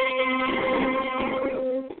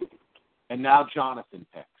 And now Jonathan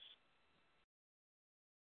picks.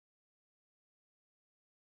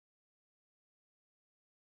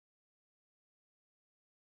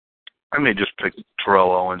 I may just pick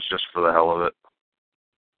Terrell Owens just for the hell of it.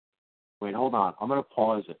 Wait, hold on. I'm going to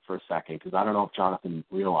pause it for a second because I don't know if Jonathan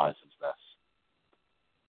realizes this.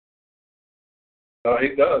 No, he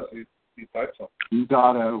does. He types something. You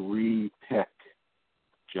got to re-pick,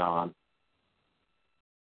 John.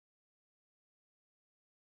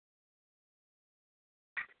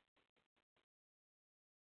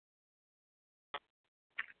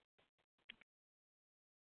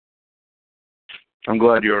 I'm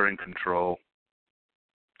glad you're in control.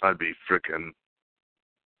 I'd be freaking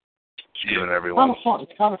screwing everyone.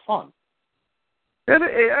 It's kind of fun.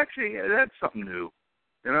 Actually, that's something new,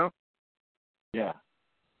 you know? Yeah.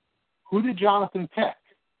 Who did Jonathan pick?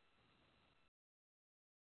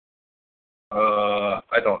 I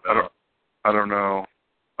don't know. I don't know.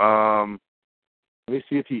 Let me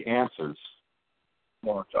see if he answers.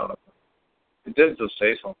 Come on, Jonathan. He did just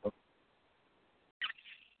say something.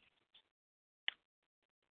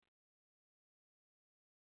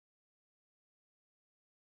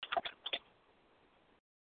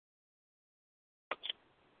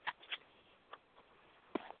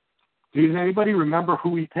 Does anybody remember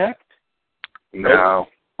who he picked? No.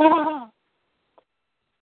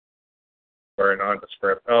 Very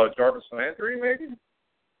nondescript. Oh, Jarvis Landry, maybe?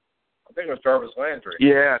 I think it was Jarvis Landry.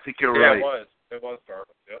 Yeah, I think you're right. Yeah, it was. It was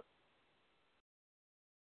Jarvis, yep.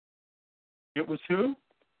 It was who?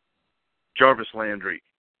 Jarvis Landry,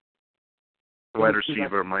 wide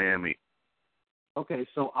receiver of Miami. Okay,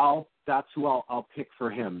 so that's who I'll pick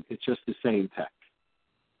for him. It's just the same pick.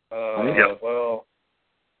 Yep. Well,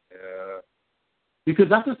 yeah. Because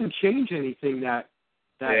that doesn't change anything that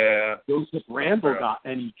Joseph Randall got,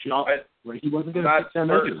 and he jumped. He wasn't going to pick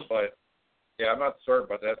them anyway. But yeah, I'm not certain,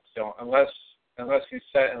 but that's unless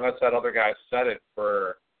that other guy said it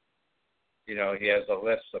for, he has a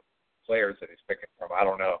list of players that he's picking from. I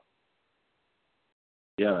don't know.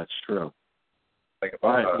 Yeah, that's true.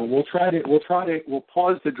 All right. Well, we'll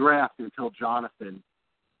pause the draft until Jonathan.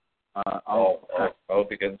 I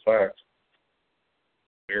hope he gets back.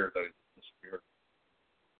 Weird that he disappeared.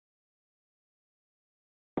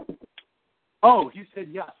 Oh, you said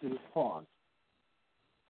yes. It was paused.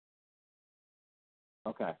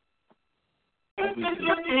 Okay.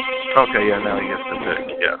 Okay, yeah, now he gets the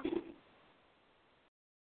pick, yeah.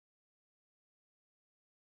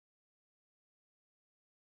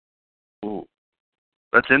 Ooh,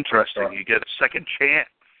 that's interesting. You get a second chance.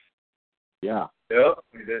 Yeah. Yep.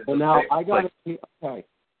 We did. Well, now I got to take. Okay.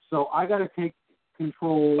 So I got to take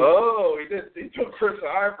control. Oh, he did. He took Chris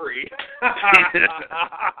Ivory.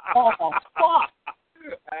 Oh, fuck!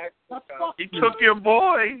 He took your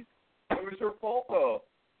boy. It was your fault, though.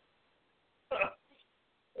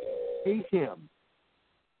 Hate him.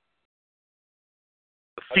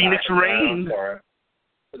 The Phoenix Reign.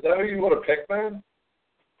 Is that who you would have picked, man?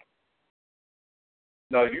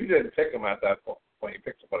 No, you didn't pick him at that point. You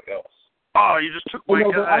picked somebody else. Oh, you just took my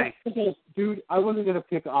guy. Dude, I wasn't going to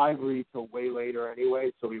pick Ivory till way later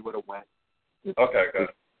anyway, so he would have went. Okay, good.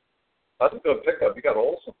 That's a good pickup. You got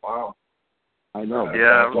Olsen. Wow. I know.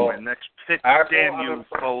 Yeah, my next pick. Axel, Damn you,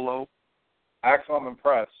 Polo. Axel, I'm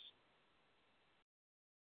impressed.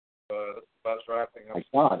 That's the best drafting. My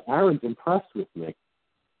God, Aaron's impressed with me.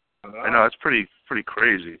 I know, it's pretty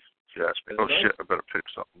crazy. Yes. Oh, shit, I better pick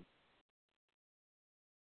something.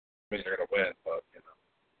 I mean, you're going to win, but,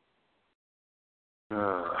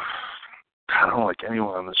 I don't like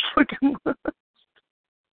anyone on this freaking list.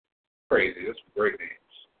 Crazy. That's great names.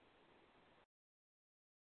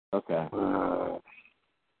 Okay.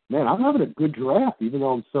 Man, I'm having a good draft, even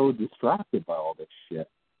though I'm so distracted by all this shit.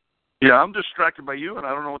 Yeah, I'm distracted by you, and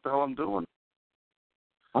I don't know what the hell I'm doing.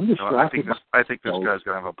 I'm distracted. I think this guy's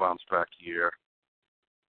going to have a bounce-back year.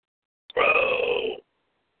 Bro.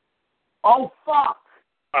 Oh, fuck!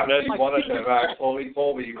 I know you wanted him back. Chloe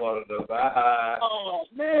told me you wanted him back. Oh,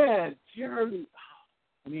 man. Jeremy.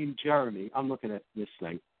 I'm looking at this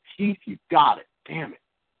thing. Keith, you got it. Damn it.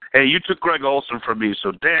 Hey, you took Greg Olsen from me,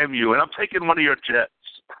 so damn you, and I'm taking one of your Jets.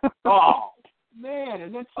 Oh, man.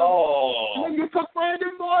 And then you took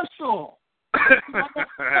Brandon Marshall.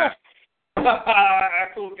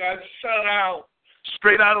 Axel got shut out.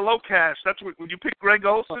 Straight out of low cash. That's when you pick Greg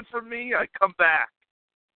Olsen from me, I come back.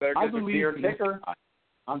 I believe your kicker.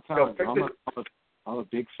 I'm telling you, I'm a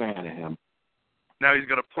big fan of him. Now he's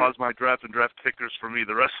going to pause my draft and draft kickers for me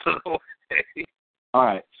the rest of the way. All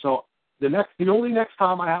right, so the only next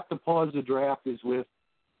time I have to pause the draft is with.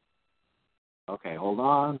 Okay, hold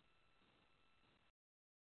on.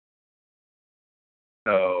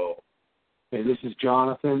 No. Okay, this is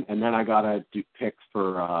Jonathan, and then I gotta pick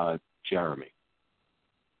for Jeremy.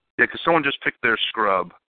 Yeah, because someone just picked their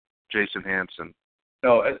scrub, Jason Hansen.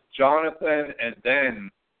 No, it's Jonathan, and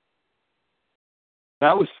then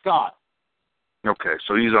that was Scott. Okay,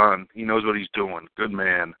 so he's on. He knows what he's doing. Good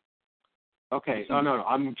man. Okay, no,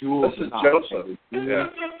 I'm Jules. This is Joseph. Yeah.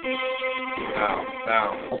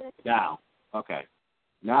 Now. Okay.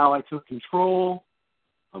 Now I took control.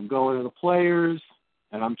 I'm going to the players,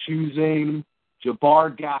 and I'm choosing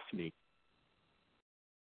Jabbar Gaffney.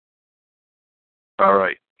 All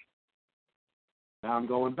right. Now I'm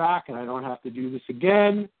going back, and I don't have to do this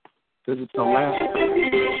again because it's the last.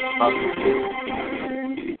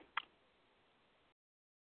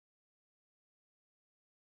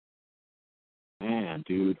 Man,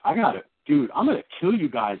 dude, I'm gonna kill you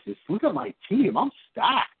guys. Look at my team. I'm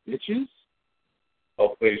stacked, bitches.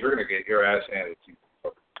 Oh, please, you're gonna get your ass handed to you.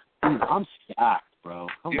 Dude, I'm stacked, bro.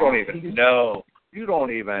 You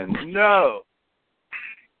don't even know.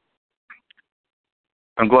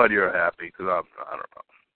 I'm glad you're happy because I don't know.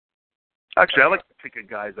 Actually, I like to pick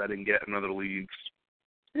guys I didn't get in other leagues.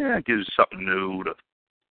 Yeah, it gives something new to.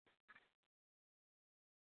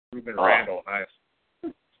 Ruben Randall, nice.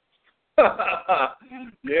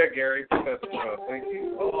 Yeah, Gary, thank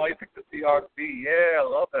you. Oh, I picked the Seahawks B. Yeah, I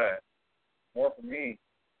love that. More for me.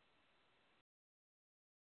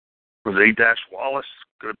 Was A. Wallace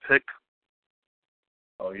good pick?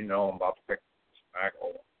 Oh, you know I'm about to pick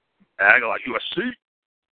Aguilar. Aguilar, USC.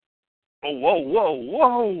 Oh,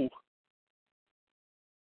 whoa.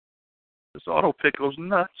 This auto pick goes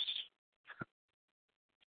nuts.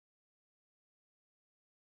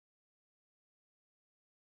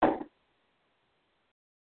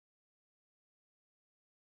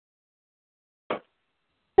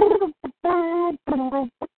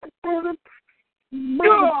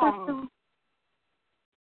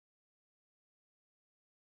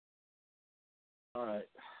 All right.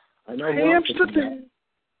 I know.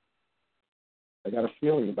 I got a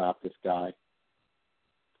feeling about this guy.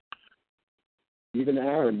 Even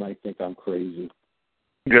Aaron might think I'm crazy.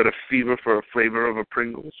 You got a fever for a flavor of a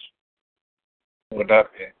Pringles? What would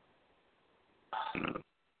that be? No.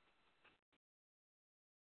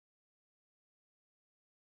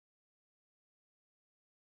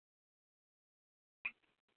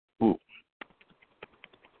 Ooh.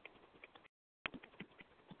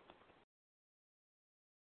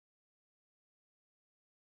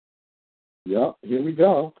 Yep, here we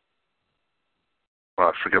go. Oh,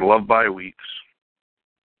 I freaking love bye weeks.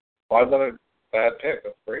 Why is that a bad pick?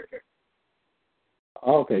 That's a great pick.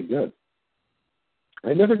 Okay, good.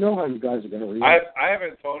 I never know how you guys are going to react. I have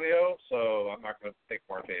Antonio, so I'm not going to take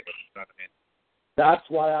more Davis. You know what I mean? That's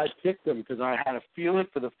why I picked him, because I had a feeling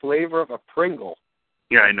for the flavor of a Pringle.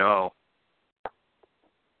 Yeah, I know.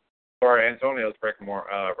 Sorry, Antonio's breaking more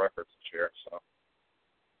records this year. So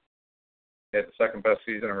he had the second best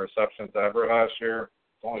season of receptions ever last year.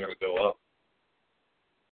 It's only going to go up.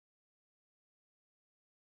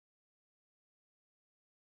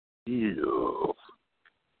 Ew.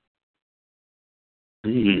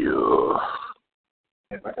 Ew.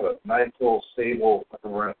 Yeah, I got a nice little stable at the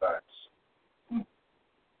running backs.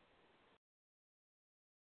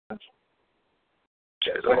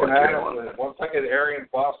 Once I get Arian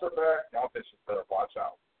Foster back, y'all bitches better watch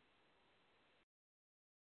out.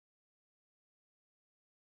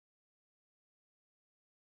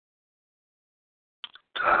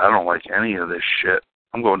 God, I don't like any of this shit.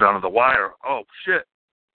 I'm going down to the wire. Oh, shit.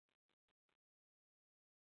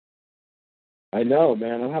 I know,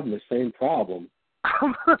 man. I'm having the same problem.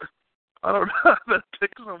 I don't know how to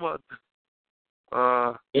pick someone.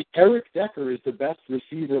 And Eric Decker is the best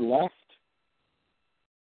receiver left.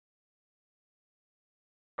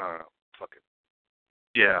 Fuck it.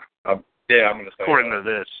 Yeah. I'm going to say According to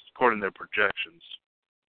their projections.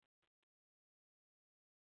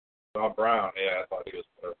 John Brown, I thought he was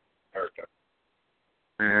better. Eric Decker.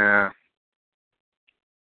 Yeah.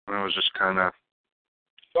 I was just kind of...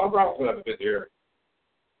 John Brown's going to have a good year.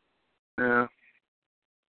 Yeah.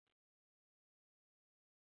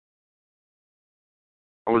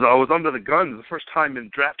 I was under the gun the first time in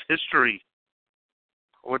draft history.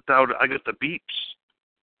 Without, I got the beeps.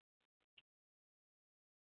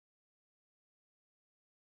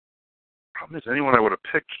 Problem is, anyone I would have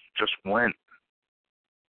picked just went.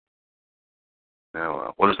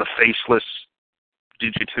 Now, what is the faceless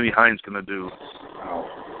DJ Timmy Hines going to do? Oh.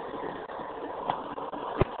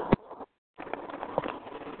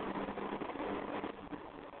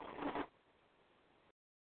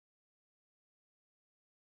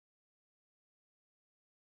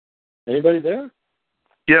 Anybody there?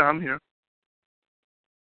 Yeah, I'm here.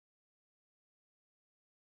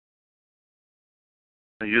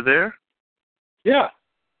 Are you there? Yeah.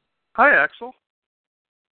 Hi, Axel.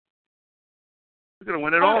 We're going to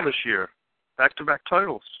win it all this year. Back-to-back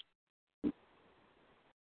titles.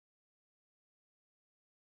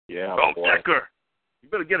 Yeah. Oh, boy. Decker. You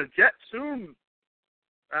better get a jet soon,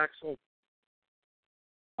 Axel.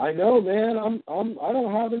 I know, man. I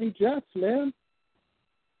don't have any jets, man.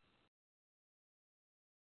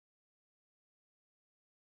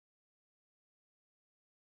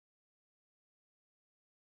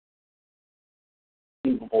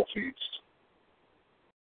 Movable feast.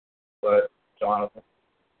 But Jonathan.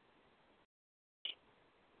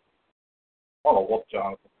 Oh, whoop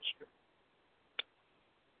Jonathan this year.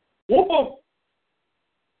 Whoop him!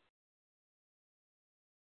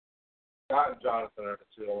 Scott and Jonathan are the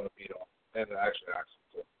two I want to beat on. And actually Axel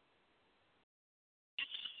too.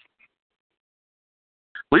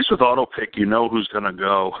 At least with auto pick, you know who's going to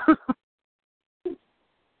go.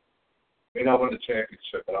 May not win the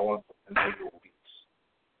championship, but I want individual weeks.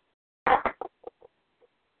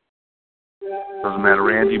 Doesn't matter.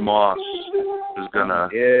 Randy Moss is going to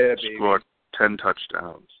score 10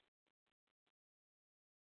 touchdowns.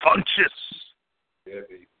 Funches! Yeah,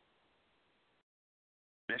 baby.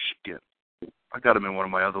 Michigan. I got him in one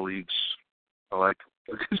of my other leagues. I like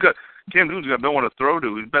him. Cam Newton's got no one to throw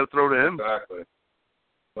to. He's better throw to him. Exactly.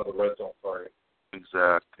 Another red zone target.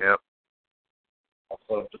 Exact. Yep. I'll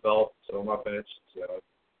let him develop so on my bench. So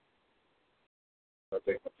I'll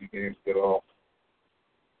take a few games to get off.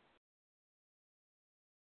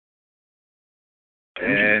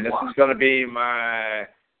 And this is going to be my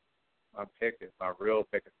pick. My real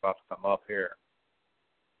pick is about to come up here.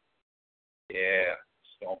 Yeah,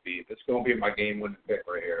 it's going to be my game-winning pick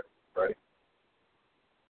right here. Ready?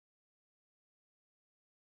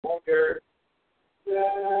 Come on, Garrett.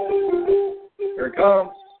 Here it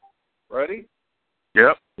comes. Ready?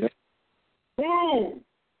 Yep. Boom!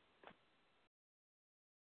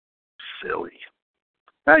 Philly.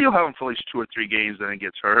 Now you'll have him for at least 2 or 3 games, then he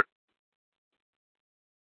gets hurt.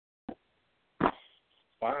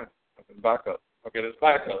 Fine. I can back up. I'll get his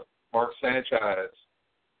backup. Mark Sanchez.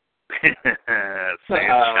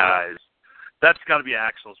 Sanchez. That's got to be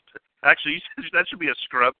Axel's pick. Actually, that should be a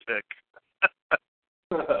scrub pick.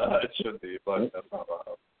 It should be, but that's not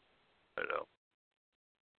bad. I know.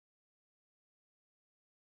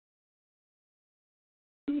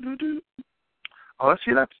 Oh,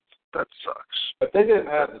 see, that sucks. If they didn't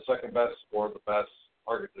have the second best or the best,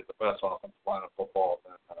 arguably the best offensive line of football,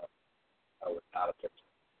 then I would not have picked it.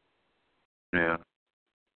 Yeah.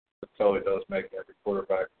 It totally does make every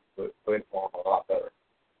quarterback play for him a lot better.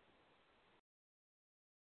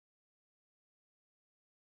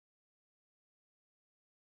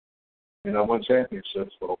 You know, win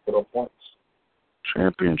championships, but put up points.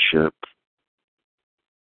 Championship.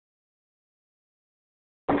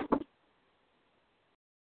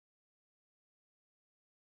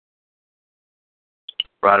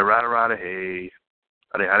 Rada, hey.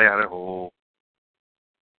 Howdy, ho.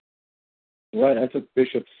 Right, I took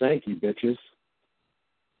Bishop Sankey, bitches.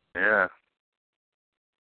 Yeah.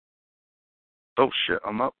 Oh, shit,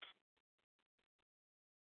 I'm up.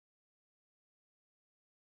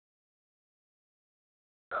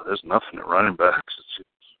 God, there's nothing at running backs. It's,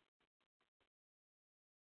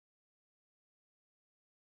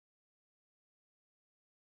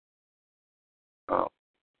 oh.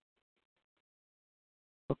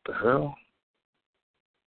 What the hell?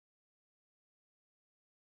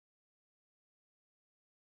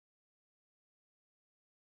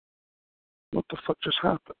 What the fuck just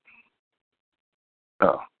happened?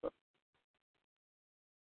 Oh.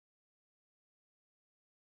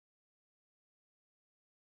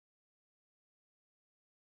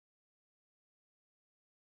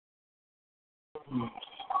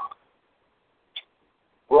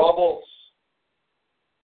 Rubbles.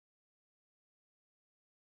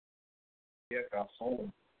 Yeah, got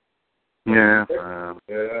sold. Yeah.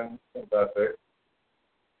 Yeah, not bad pick.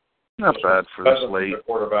 Not bad for this late.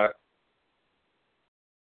 Quarterback.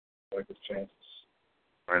 I like his chances.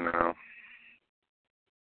 I know.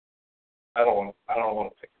 I don't want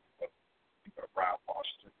to pick a round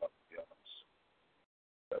Washington, but to be honest,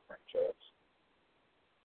 that franchise.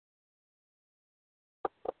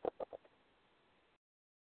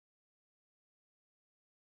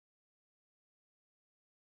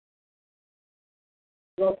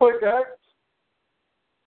 You want to play Gax?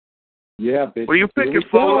 Yeah, bitch. Were you picking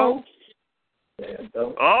photo? Yeah,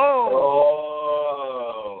 Oh!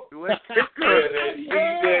 You went kicker. He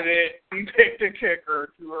did it. He picked a kicker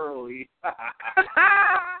too early. I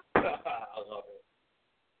love it.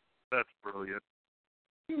 That's brilliant.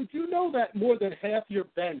 Dude, you know that more than half your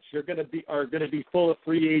bench are going to be full of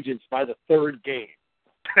free agents by the third game.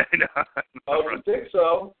 I know. Oh, you think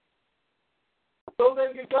so? So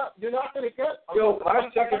then you're not going to get. My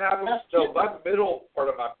second half, my middle part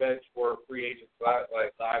of my bench were free agents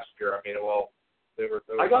last year. I mean, they were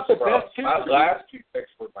I got the best picks. My last two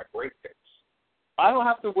picks were my great picks. I don't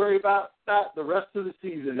have to worry about that the rest of the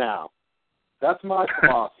season now. That's my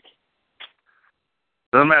philosophy.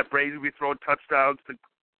 Doesn't matter. Brady will be throwing touchdowns to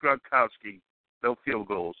Gronkowski. No field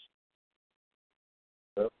goals.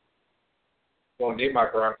 Don't need my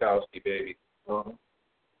Gronkowski, baby. Uh-huh.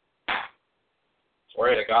 That's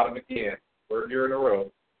right, I got him again. Third year in a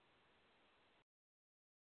row.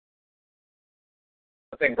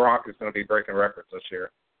 I think Gronk is going to be breaking records this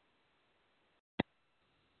year.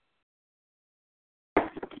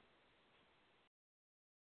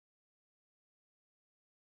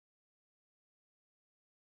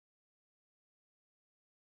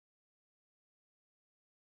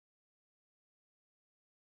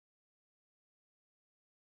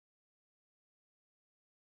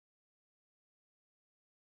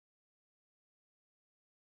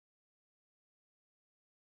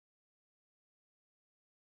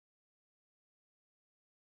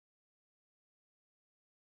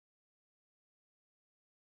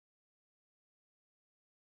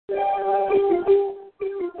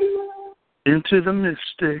 Into the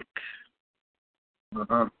Mystic.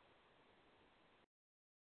 Uh-huh.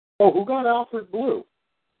 Oh, who got Alfred Blue?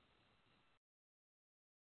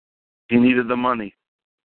 He needed the money.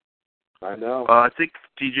 I know. I think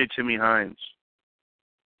DJ Timmy Hines.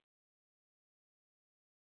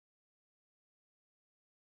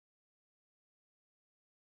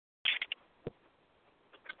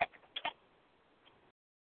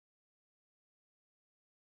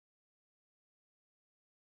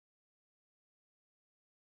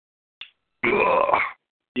 Ugh.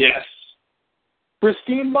 Yes.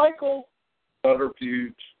 Christine Michael.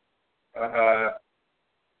 Subterfuge.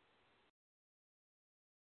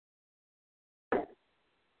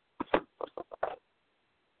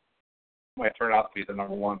 Might turn out to be the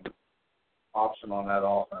number one option on that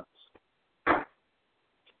offense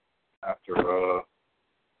after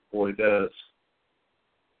Boyd does.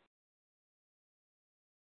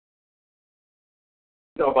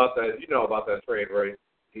 You know about that trade, right,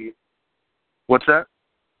 Keith? What's that?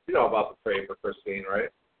 You know about the trade for Christine, right?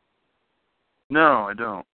 No, I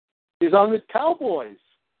don't. He's on the Cowboys.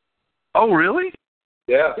 Oh, really?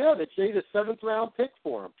 Yeah. Yeah, they traded a 7th-round pick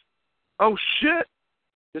for him Oh, shit.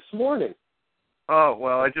 this morning. Oh,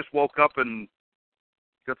 well, I just woke up and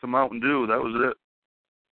got some Mountain Dew. That was it.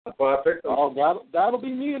 That's why I picked him. Oh, that'll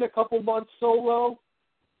be me in a couple months solo.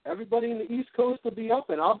 Everybody in the East Coast will be up,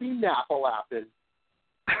 and I'll be Napa-lapping.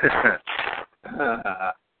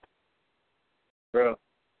 Bro.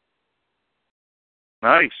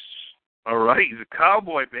 Nice. All right, he's a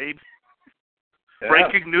cowboy, babe. Yeah.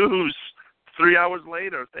 Breaking news 3 hours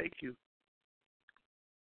later. Thank you.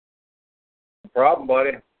 No problem,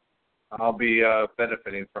 buddy. I'll be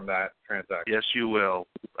benefiting from that transaction. Yes, you will.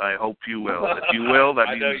 I hope you will. If you will, that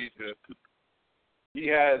I means... know you do. He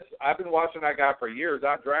has. I've been watching that guy for years.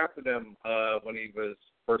 I drafted him when he was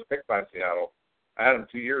first picked by Seattle. I had him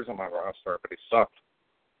 2 years on my roster, but he sucked.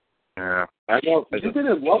 Yeah. I know. You've been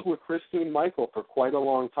in love with Christine Michael for quite a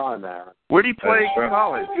long time, Aaron. Where did he play in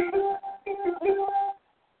college?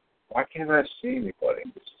 Why can't I see anybody?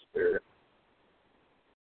 This is weird.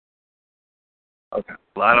 Okay.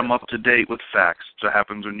 Glad I'm up to date with facts. That's what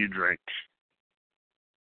happens when you drink.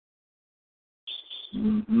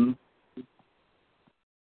 Mm-hmm.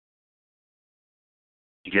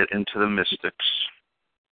 You get into the mystics.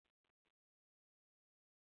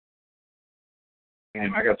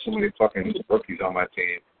 Damn, I got so many fucking rookies on my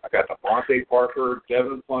team. I got Devontae Parker,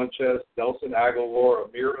 Devin Funchess, Nelson Aguilar,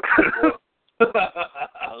 Amir.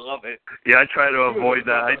 I love it. Yeah, I try to avoid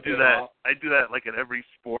that. I do that like in every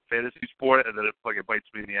fantasy sport, and then it fucking bites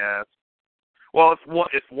me in the ass. Well,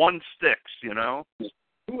 if one sticks, you know.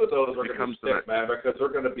 Two of those are going to stick, man, because they're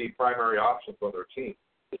going to be primary options on their team.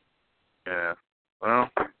 Yeah. Well.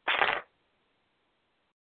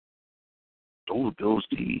 Oh, Bills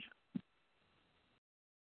D.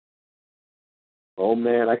 Oh,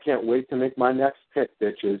 man, I can't wait to make my next pick,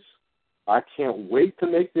 bitches. I can't wait to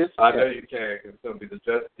make this pick. I know you can. It's going to be the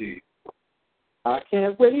Jets D. I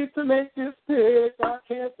can't wait to make this pick. I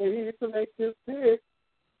can't wait to make this pick.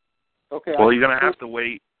 Okay. Well, you're going to have to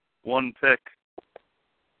wait one pick.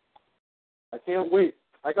 I can't wait.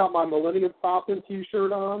 I got my Millennium Falcon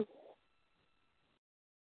T-shirt on.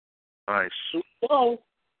 Nice. Go.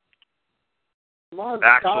 Come on,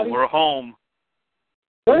 Axel, Scotty. we're home.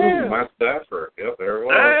 Ooh, Matt Stafford. Yep, there it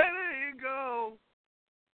was. Hey, there you go.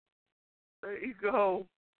 There you go.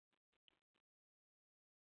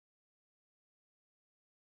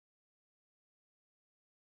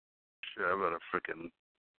 Shit, I better frickin'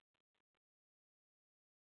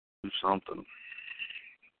 do something.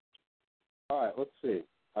 All right, let's see.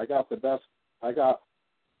 I got the best.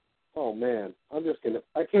 Oh, man.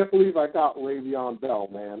 I can't believe I got Le'Veon Bell,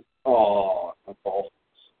 man. Oh, that's awesome.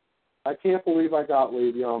 I can't believe I got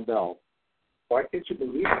Le'Veon Bell. Why can't you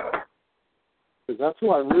believe that? Because that's who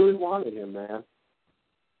I really wanted him, man.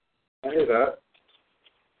 I hear that.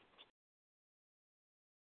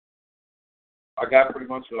 I got pretty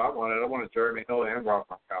much what I wanted. I wanted Jeremy Hill and Rob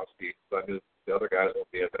Gronkowski, so I knew the other guys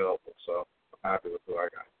won't be available, so I'm happy with who I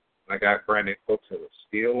got. And I got Brandon Cooks as a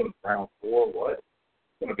steal in round 4. What?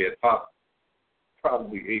 It's going to be a top,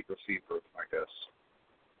 probably 8 receivers, I guess.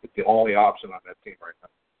 It's the only option on that team right now.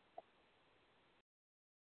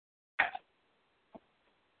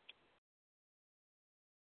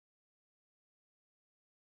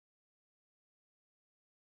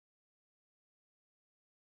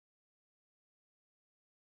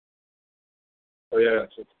 Oh, yeah,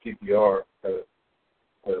 so it's PPR. Play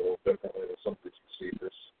a little differently with some of these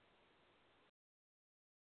receivers.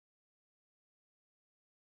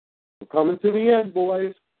 We're coming to the end,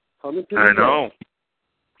 boys. Coming to the end. I know.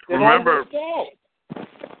 It Remember,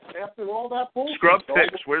 after all that bullshit, scrub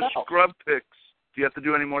picks. Where's scrub picks? Do you have to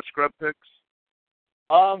do any more scrub picks?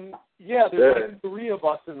 Yeah, there's like 3 of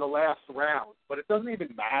us in the last round, but it doesn't even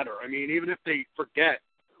matter. I mean, even if they forget,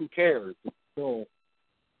 who cares? It's still...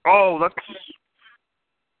 Oh, that's...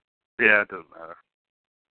 Yeah, it doesn't matter.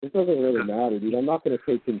 It doesn't really matter, dude. I'm not going to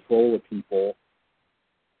take control of people.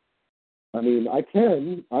 I mean, I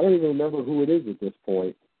can. I don't even remember who it is at this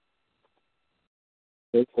point.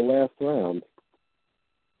 It's the last round.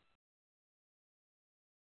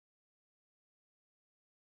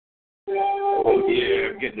 Oh, yeah,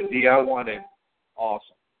 I'm getting the D I wanted.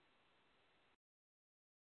 Awesome.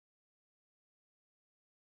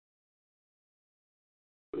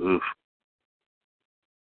 Oof.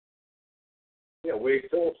 Yeah, Wade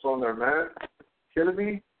Phillips on there, man. Kidding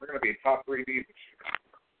me? We're going to be a top 3 D this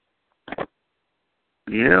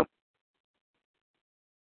year. Yep.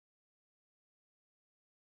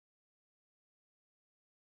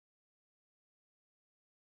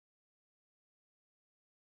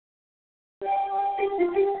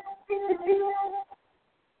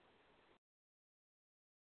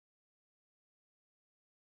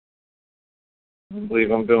 I don't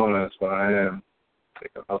believe I'm doing this, but I am.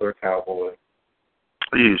 Take another Cowboy.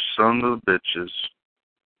 You son of bitches.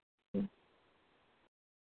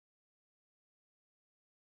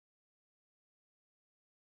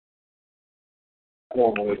 I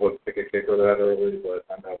normally wouldn't pick a kicker that early, but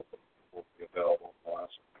I know it will be available in the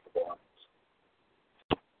last couple months.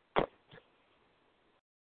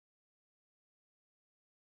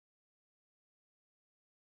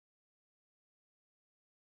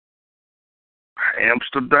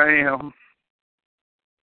 Amsterdam.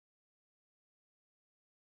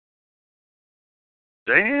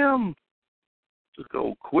 Damn. Just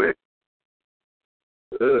go quick.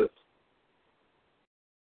 It is.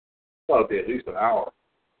 That'll be at least an hour.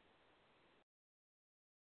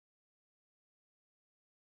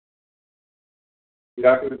 You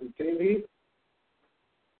happy with your team, Heath?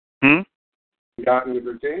 You happy with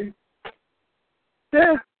your team?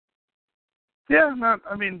 Yeah. Yeah,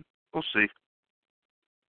 we'll see.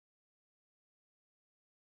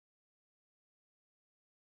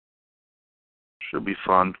 Should be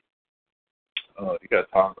fun. Oh, you got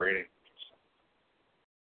Tom Brady.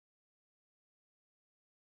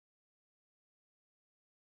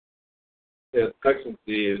 Yeah, Texans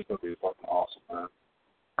D is going to be fucking awesome, man.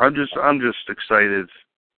 I'm just excited.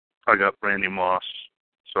 I got Randy Moss.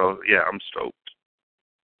 So, yeah, I'm stoked.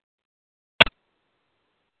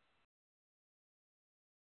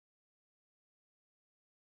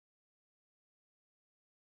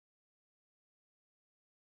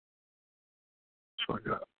 So I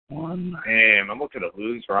got one. Damn, I'm looking at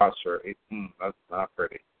Lou's roster. That's not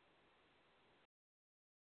pretty.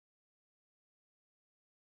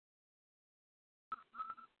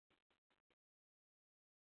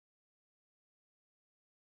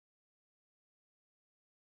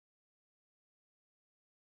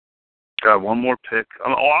 Got one more pick.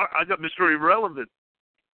 I got Mr. Irrelevant.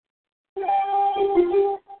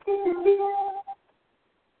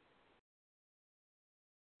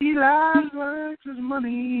 He lies like his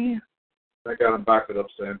money. I got him back it up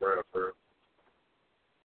Sam Bradford.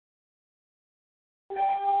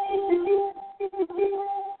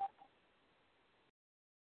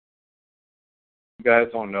 You guys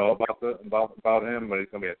don't know about him, but he's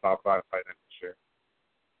gonna be a top 5 fight next year.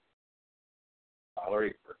 Tyler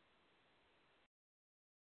Eaker.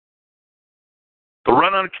 The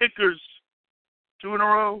run on kickers. 2 in a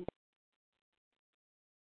row.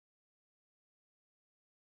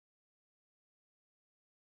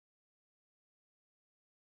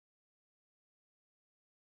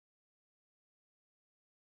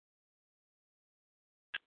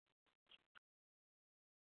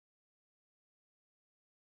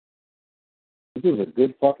 This is a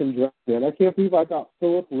good fucking draft, man. I can't believe I got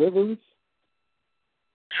Phillip Rivers.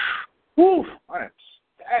 Woo! I am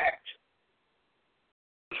stacked.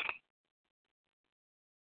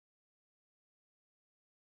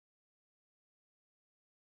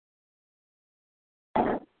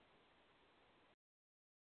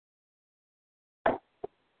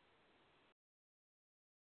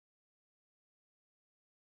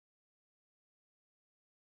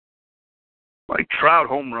 Like Trout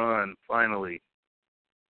home run, finally.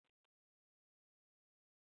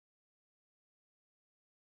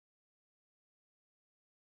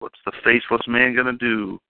 What's the faceless man gonna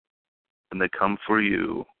do when they come for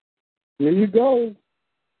you? Here you go.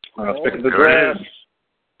 Pick of the There draft. it is.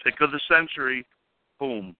 Pick of the century.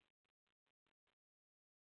 Boom.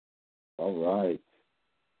 All right.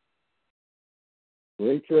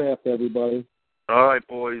 Great draft, everybody. All right,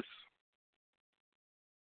 boys.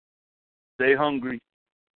 Stay hungry.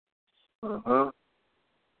 Uh-huh.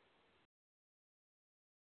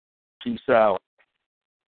 Peace out.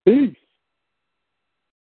 Peace.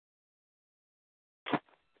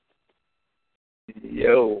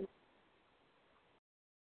 Yo.